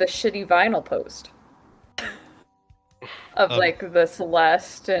sent me the shitty vinyl post of like the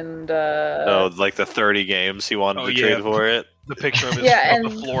Celeste and like the 30 games he wanted to trade for it. The picture of, and the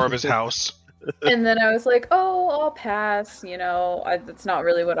floor of his house. And then I was like, oh, I'll pass, that's not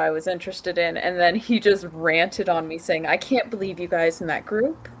really what I was interested in. And then he just ranted on me saying, I can't believe you guys in that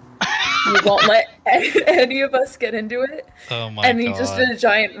group. You won't let any of us get into it. Oh my And he God. just did a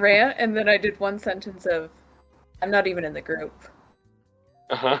giant rant, and then I did one sentence of, I'm not even in the group.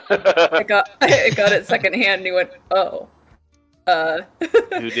 I got it secondhand, and he went, oh.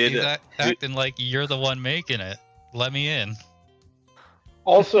 Who did He's it? acting like you're the one making it. Let me in.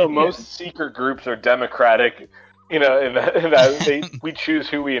 Also, most secret groups are democratic, in that we choose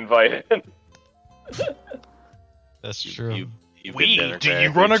who we invite in. That's true. You've Do been you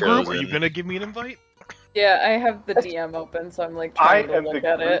run a group? Are chosen. you gonna give me an invite? Yeah, I have the DM open, so I'm like trying to look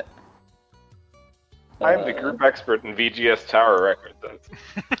at it. I'm the group expert in VGS Tower Records. That's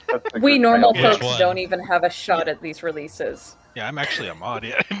the We group normal I am. folks don't even have a shot at these releases. Yeah, I'm actually a mod.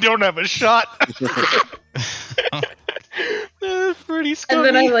 Yeah, I don't have a shot. That's pretty scummy.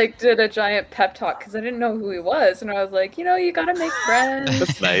 And then I did a giant pep talk because I didn't know who he was, and I was like, you gotta make friends.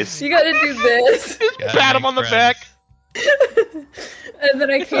 That's nice. You gotta do this. Pat him on the back. And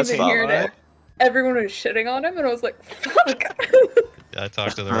then I came That's in not here right. and everyone was shitting on him, and I was like, fuck. I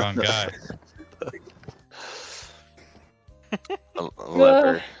talked to the wrong guy. A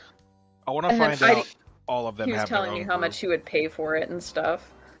leper. I want to find out all of them He was have their telling me own how group. much he would pay for it and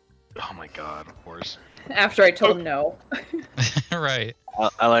stuff. Oh my god, of course. After I told him no. Right.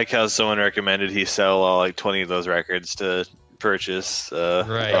 I like how someone recommended he sell all 20 of those records to purchase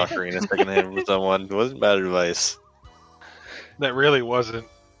Right. Rock Arena secondhand with someone. It wasn't bad advice. That really wasn't.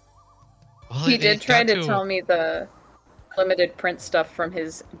 Well, He it did try got to tell me the limited print stuff from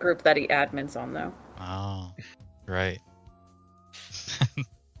his group that he admins on, though. Oh, right.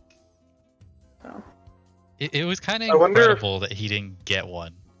 So. It was kind of I wonder- incredible that he didn't get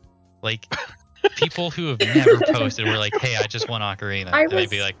one. Like, people who have never posted were like, "Hey, I just won Ocarina," and I'd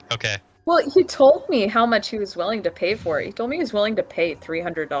be like, "Okay." Well, he told me how much he was willing to pay for it. He told me he was willing to pay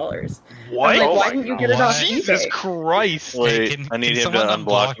 $300. What? I'm like, Oh why my didn't you God. get it on Jesus eBay? Christ! Wait, Hey, I need him to someone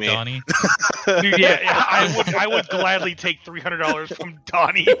unblock unblock me. Donnie? Dude, yeah, I would gladly take $300 from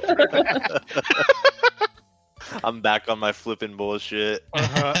Donnie. I'm back on my flipping bullshit.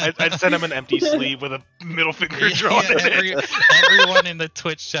 I'd send him an empty sleeve with a middle finger drawn Yeah, in it. everyone in the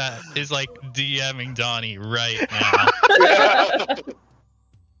Twitch chat is like DMing Donnie right now.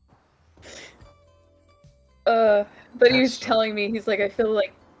 But he was telling me, he's like, I feel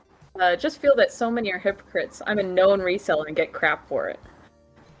like, just feel that so many are hypocrites. I'm a known reseller and get crap for it.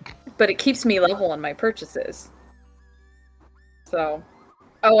 But it keeps me level on my purchases. So,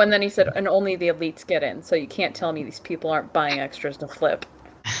 oh, and then he said, and only the elites get in, so you can't tell me these people aren't buying extras to flip.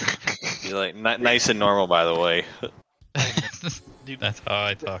 You're like nice and normal, by the way. Dude, That's how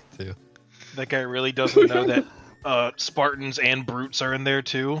I talk too. that guy really doesn't know that Spartans and Brutes are in there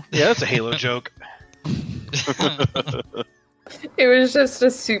too. Yeah, that's a Halo joke. It was just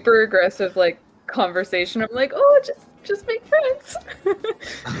a super aggressive, like, conversation. I'm like, oh, just make friends.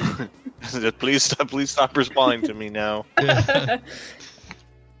 Please stop responding to me now.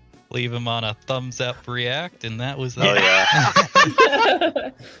 Leave him on a thumbs up react, and that was Oh that. yeah.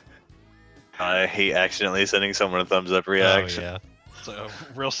 I hate accidentally sending someone a thumbs up reaction. Oh, yeah. So,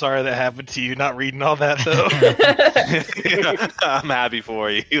 real sorry that happened to you. Not reading all that though. I'm happy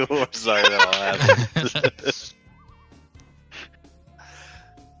for you. I'm sorry that all happened.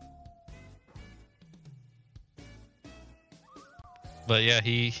 But yeah,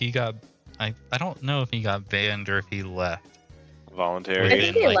 he got. I don't know if he got banned or if he left. I Voluntary.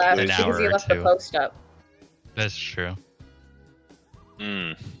 think he like, left an because hour he or left the two. post up. That's true.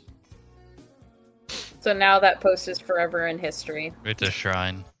 Mm. So now that post is forever in history. It's a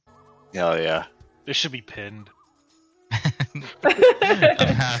shrine. Hell yeah. This should be pinned. I'm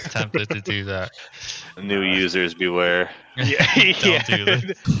half tempted to do that. New users beware. Yeah, Don't do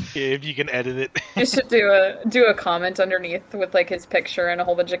this. Yeah, if you can edit it. You should do a comment underneath with like his picture and a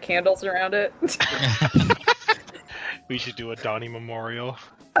whole bunch of candles around it. We should do a Donnie memorial.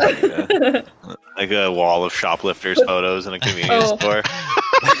 Yeah. Like a wall of shoplifters' photos in a convenience Oh. store.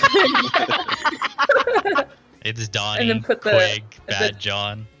 It's Donnie, And then put the- Quig, Bad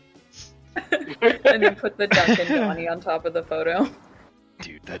John. And then put the Dunkin' Donnie on top of the photo.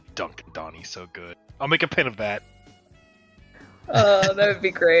 Dude, that Dunkin' Donnie's so good. I'll make a pin of that. Oh, that would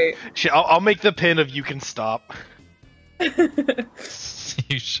be great. Shit, I'll make the pin of "You Can Stop."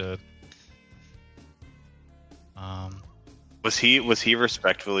 You should. Was he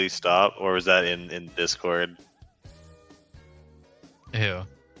respectfully stopped, or was that in Discord? Ew.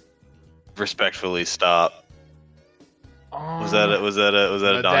 Respectfully stop. Was that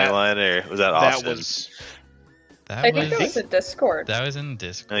that- a Donnie line, or was that That Austin? was That I think that was a Discord. That was in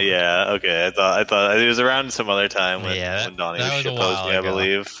Discord. Yeah, okay. I thought it was around some other time when, Yeah, when Donnie that was was a while shitposting, I ago.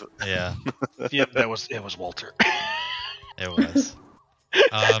 believe. Yeah, yep. It was Walter. it was.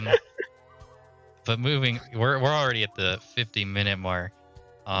 But we're already at the 50-minute mark.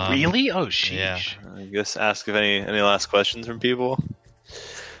 Really? Oh, sheesh. Yeah. I guess ask if any last questions from people.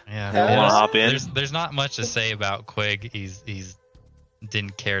 Yeah. Yeah. Wanna hop in? There's not much to say about Quig. He's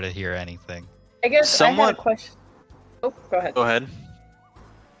didn't care to hear anything. I guess I Somewhat- had a question. Oh, go ahead. Go ahead.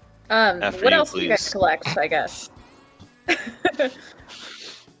 After What you, else do you guys please. collect, I guess?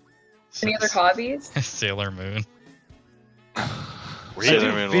 Any other hobbies? Sailor Moon.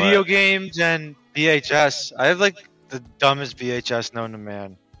 Sailor Moon Video what? games and VHS. I have like the dumbest VHS known to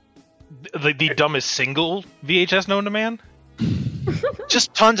man. The dumbest single VHS known to man?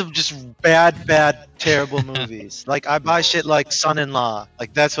 Just tons of just bad, terrible movies. Like I buy shit like Son-in-Law.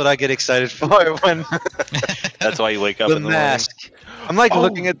 Like that's what I get excited for when That's why you wake up the in the mask. I'm like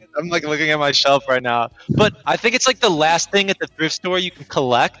looking at my shelf right now. But I think it's like the last thing at the thrift store you can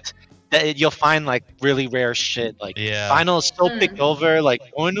collect that you'll find like really rare shit. Like Yeah. vinyl is so picked over. Like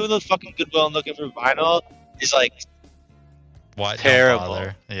going to the fucking Goodwill and looking for vinyl is like Why? Terrible. Don't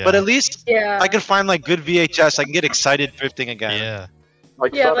bother. Yeah. But at least Yeah. I can find like good VHS. I can get excited thrifting again. Yeah.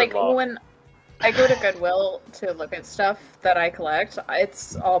 Like Yeah, like son-in-law. when I go to Goodwill to look at stuff that I collect,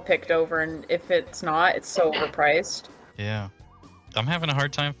 it's all picked over, and if it's not, it's so overpriced. Yeah. I'm having a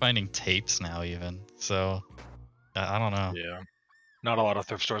hard time finding tapes now, even. So, I don't know. Yeah. Not a lot of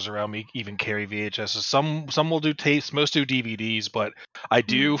thrift stores around me even carry VHSs. Some will do tapes, most do DVDs, but I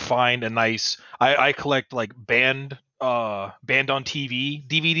do find a nice. I collect like band on TV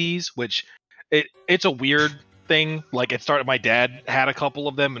DVDs, which it's a weird thing. Like it started. My dad had a couple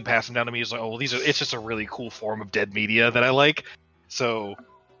of them and passed them down to me. He's like, oh, well, it's just a really cool form of dead media that I like. So,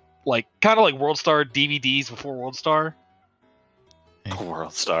 like kind of like World Star DVDs before World Star.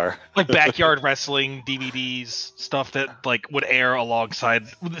 World Star. Like backyard wrestling DVDs, stuff that like would air alongside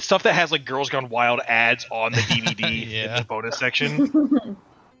stuff that has like Girls Gone Wild ads on the DVD in the bonus section.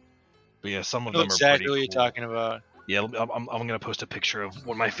 But yeah, some of them are exactly pretty what you're cool. talking about. Yeah, I'm gonna post a picture of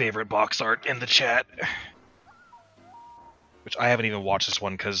one of my favorite box art in the chat, which I haven't even watched this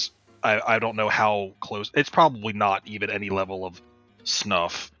one because I don't know how close. It's probably not even any level of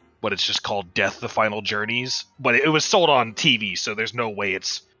snuff. But it's just called Death: The Final Journeys. But it was sold on TV, so there's no way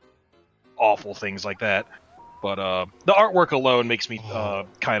it's awful things like that. But the artwork alone makes me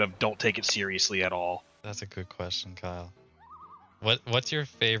kind of don't take it seriously at all. That's a good question, Kyle. What's your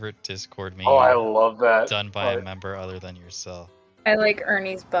favorite Discord meme? Oh, I love that. Done by a member other than yourself. I like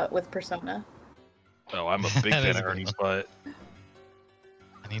Ernie's butt with Persona. Oh, I'm a big That fan is of a good Ernie's one. butt.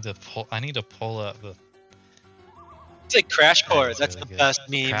 I need to pull up the. It's like Crash Course. That's That's the really good. best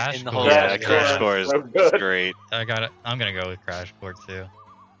meme Crash in the whole. Course. Yeah, Yeah, Crash yeah. Course So is good. great. I'm gonna go with Crash Court too.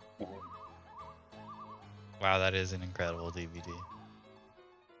 Wow, that is an incredible DVD.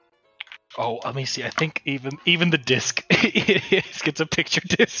 Oh, let me see. I think even the disc gets a picture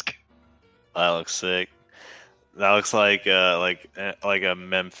disc. That looks sick. That looks like a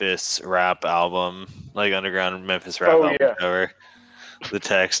Memphis rap album, like underground Memphis rap album cover. The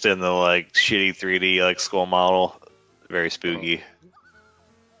text and the like shitty 3D like skull model, very spooky.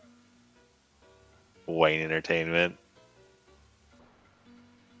 Wayne Entertainment.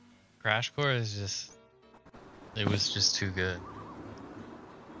 Crash Court is just. It was just too good.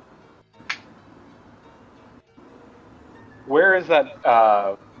 Where is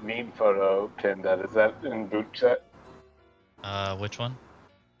that meme photo pinned at? Is that in boot set? Which one?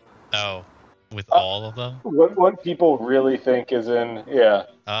 Oh, with all of them? What people really think is in, yeah.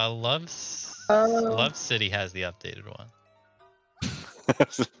 Love City has the updated one.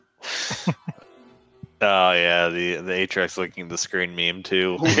 Oh yeah, the Atrax licking the screen meme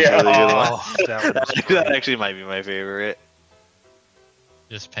too. Yeah. Really good one. Oh, that was That actually might be my favorite.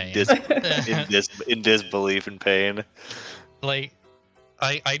 Just pain. In disbelief and pain. Like,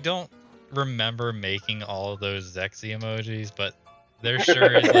 I don't remember making all of those Zexy emojis, but there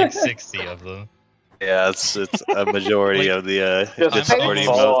sure is like 60 of them. Yeah, it's a majority of the Discord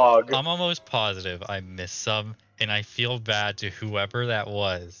log. I'm almost positive I missed some, and I feel bad to whoever that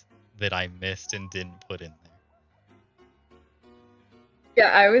was that I missed and didn't put in there.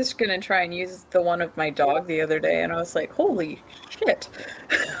 Yeah, I was gonna try and use the one of my dog the other day, and I was like, holy shit.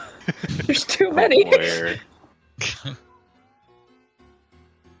 There's too many.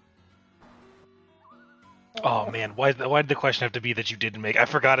 Oh man, why did the question have to be that you didn't make? I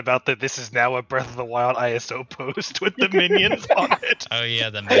forgot about that. This is now a Breath of the Wild ISO post with the minions on it. Oh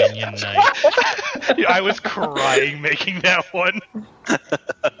yeah, the minion night. I was crying making that one.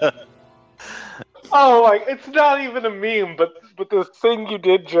 Oh, like it's not even a meme, but the thing you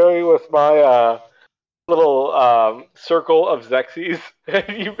did, Joey, with my little circle of Zexies,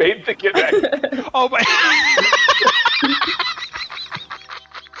 you made the connection. Oh my!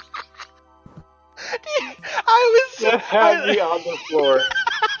 I was That had me on the floor.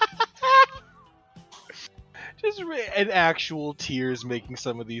 just in actual tears making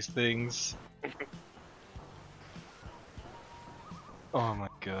some of these things. Oh my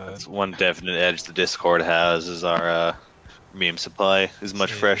god! That's one definite edge the Discord has is our meme supply is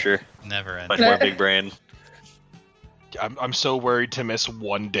much fresher, Never much ending. more big brain. I'm so worried to miss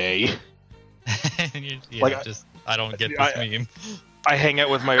one day. Yeah, Like, just I don't get this meme. I hang out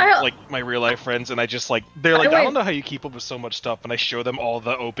with my my real life friends, and I just like they're like I don't know how you keep up with so much stuff, and I show them all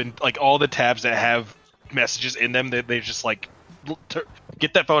the open all the tabs that have messages in them. They're just like,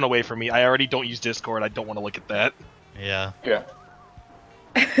 get that phone away from me. I already don't use Discord. I don't want to look at that. Yeah. Yeah.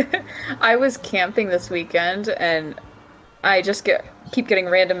 I was camping this weekend, and I just keep getting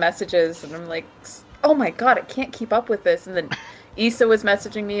random messages, and I'm like, oh my god, I can't keep up with this. And then Issa was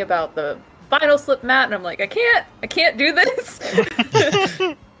messaging me about the final slip mat, and I'm like, I can't do this.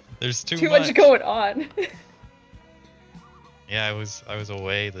 There's too much going on. Yeah, I was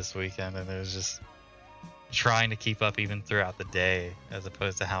away this weekend, and it was just trying to keep up even throughout the day, as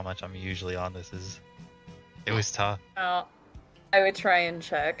opposed to how much I'm usually on this. It was tough. I would try and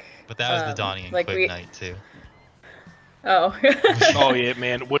check. But that was the Donnie and Quig night too. Oh. Oh yeah,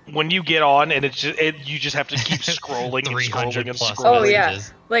 man. When you get on and you just have to keep scrolling and scrolling and scrolling. Oh yeah.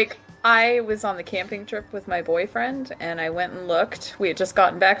 Like I was on the camping trip with my boyfriend, and I went and looked. We had just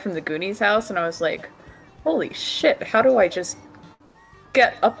gotten back from the Goonies house, and I was like, "Holy shit! How do I just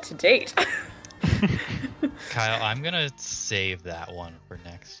get up to date?" Kyle, I'm gonna save that one for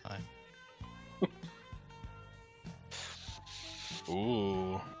next time.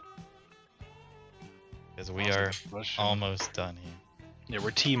 Ooh. Because we are almost done here. Yeah,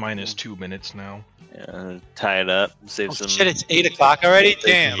 we're T-minus 2 minutes now. Yeah, tie it up. Save some. Shit, it's 8 o'clock already?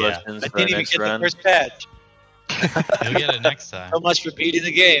 Damn. Yeah. I didn't even get the first patch. You'll get it next time. So much for beating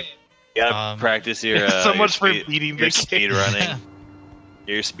the game. You gotta practice your. So much for speed, beating your the speed game. running.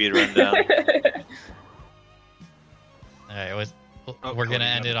 Your speed run down. Alright, we're gonna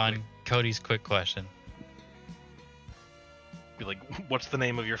end it on Cody's quick question. Be like, what's the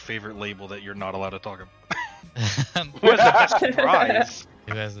name of your favorite label that you're not allowed to talk about? Who has the best fries?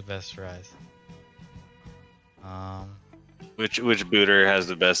 Who has the best fries? Which booter has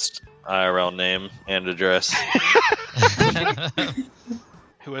the best IRL name and address?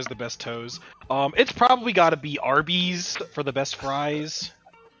 Who has the best toes? It's probably got to be Arby's for the best fries.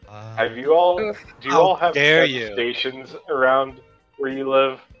 Have you all? Do you all have dare pet you. stations around where you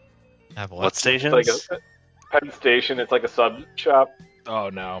live? Have What stations? Like a pet station. It's like a sub shop. Oh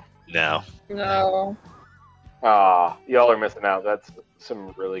no. No. No. Y'all are missing out. That's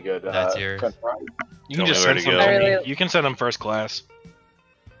some really good. That's yours. French fries. You can Tell just me where send to some go. to me. You can send them first class.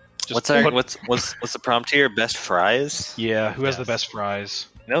 Just What's the prompt here? Best fries? Yeah, who has the best fries?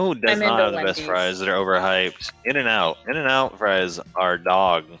 No, does I'm not into have the best Wendy's. fries. That are overhyped. In-N-Out fries are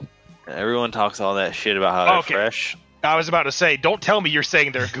dog. Everyone talks all that shit about how they're fresh. I was about to say, don't tell me you're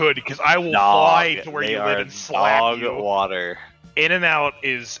saying they're good, because I will Dog. fly to where They you live are and slap dog you. water. In-N-Out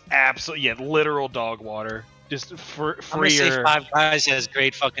is absolutely, literal dog water. Just I'm gonna say freer. Five Guys has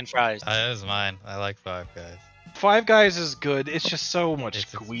great fucking fries. That was mine. I like Five Guys. Five Guys is good. It's just so much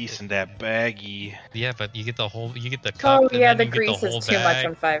It's- grease in that baggy. Yeah, but you get the cup. Oh and yeah, then the you grease get the whole is too much bag.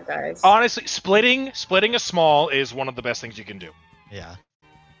 on Five Guys. Honestly, splitting a small is one of the best things you can do. Yeah.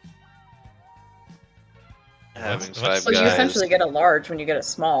 Having What's- Five So you Guys. essentially get a large when you get a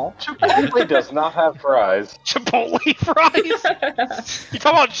small. Chipotle does not have fries. Chipotle fries? You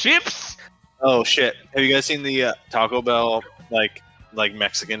talking about chips? Oh shit! Have you guys seen the Taco Bell like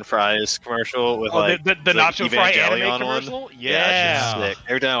Mexican fries commercial with The nacho fry Evangelion anime on one? commercial? That Yeah. shit's sick.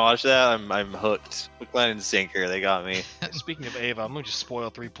 Every time I watch that, I'm hooked. Hook, line, and sinker. They got me. Speaking of Ava, I'm gonna just spoil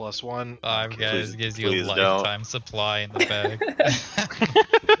 3+1. Five Guys please- gives you a please lifetime supply in the bag.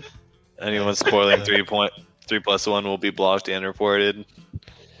 Anyone spoiling 3+1 will be blocked and reported.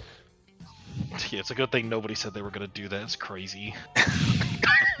 Yeah, it's a good thing nobody said they were gonna do that. It's crazy.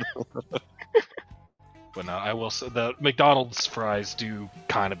 But no, I will say the McDonald's fries do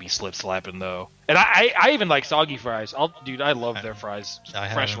kind of be slip slapping though, and I even like soggy fries. I love their fries. I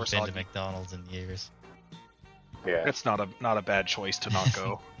Fresh haven't or been to soggy. McDonald's in years. Yeah. That's not a bad choice to not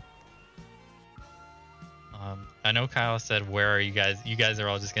go. I know Kyle said, "Where are you guys? You guys are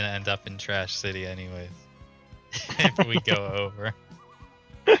all just gonna end up in Trash City, anyways." If we go over.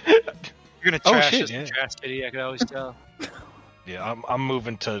 You're gonna trash shit, this yeah. Trash City, I could always tell. Yeah, I'm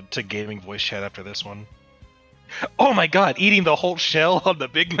moving to gaming voice chat after this one. Oh my god, eating the whole shell on the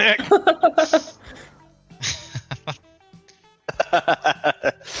Big Mac.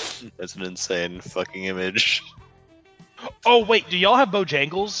 That's an insane fucking image. Oh wait, do y'all have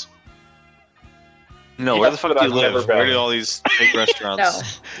Bojangles? No, where the Yes, fuck but do you I've live? never been. Where do all these big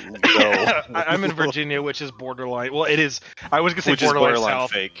restaurants go? I'm in Virginia, which is borderline. Well, it is. I was gonna say Which is borderline, borderline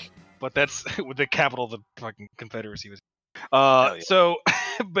south, fake. but that's with the capital of the fucking Confederacy was. yeah. So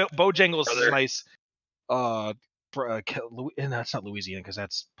Bojangles is Brother. nice. And that's not Louisiana because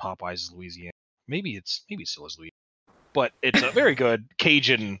that's Popeyes is Louisiana. Maybe it still is Louisiana, but it's a very good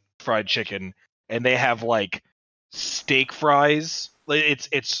Cajun fried chicken, and they have like steak fries.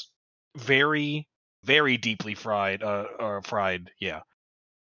 It's very very deeply fried, or fried, yeah.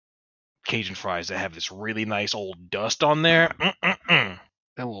 Cajun fries that have this really nice old dust on there. That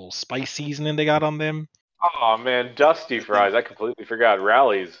little spice seasoning they got on them. Oh man, dusty fries. I completely forgot.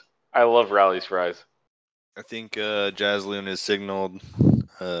 Rallies. I love Rallies fries. I think Jazzloon is signaled.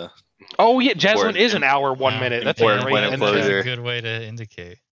 Oh yeah, Jasmine Important- is an hour 1 minute. That's a important great point of end That's closure. to- a good way to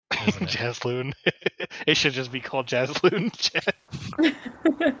indicate. isn't it? Jazzloon. It should just be called Jazzloon.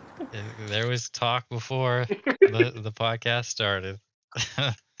 There was talk before the podcast started.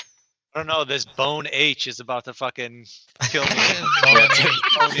 I don't know. This Bone H is about to fucking kill me.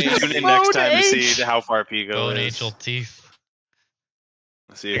 Tune in next time to see how far Pico Bone is. Angel teeth.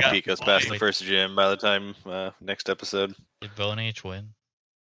 See if Pico's past the first gym by the time next episode. Did Bone H win?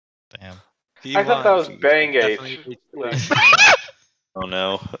 Damn. I thought that was Bang H. Oh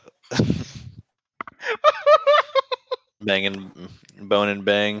no. Bang and Bone and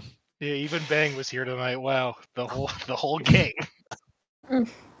Bang. Yeah, even Bang was here tonight. Wow, the whole gang.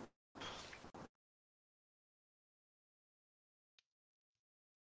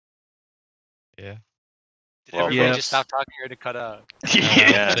 Yeah. Did everybody just stop talking or to cut out?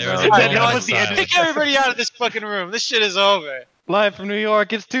 Yeah. That was the end. Kick everybody out of this fucking room. This shit is over. Live from New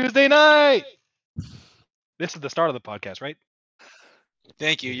York, it's Tuesday night. This is the start of the podcast, right?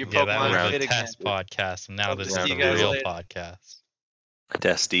 Thank you. Your Yeah, that Pokemon was fit a again. test podcast, and now this is See the you guys real later. podcast.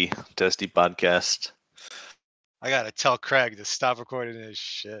 Testy podcast. I gotta tell Craig to stop recording this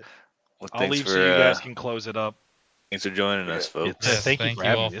shit. Well, I'll thanks leave for so you guys can close it up. thanks for joining us, folks. Yes, Thank you for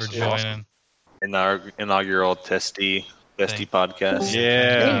having all me. for This was awesome. joining. In our inaugural Testy podcast.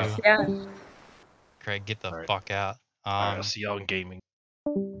 Yeah. Thanks, yeah. Craig, get the All right. fuck out. I'll see y'all in gaming.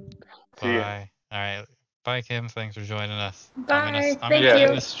 See ya. Bye. All right. Bye, Kim. Thanks for joining us. Bye. I'm gonna Thank end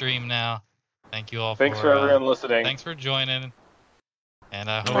you. the stream now. Thank you all Thanks for everyone listening. Thanks for joining. And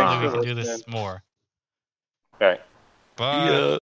Thanks hopefully we for can do this listening. more. Okay. Bye. Yeah.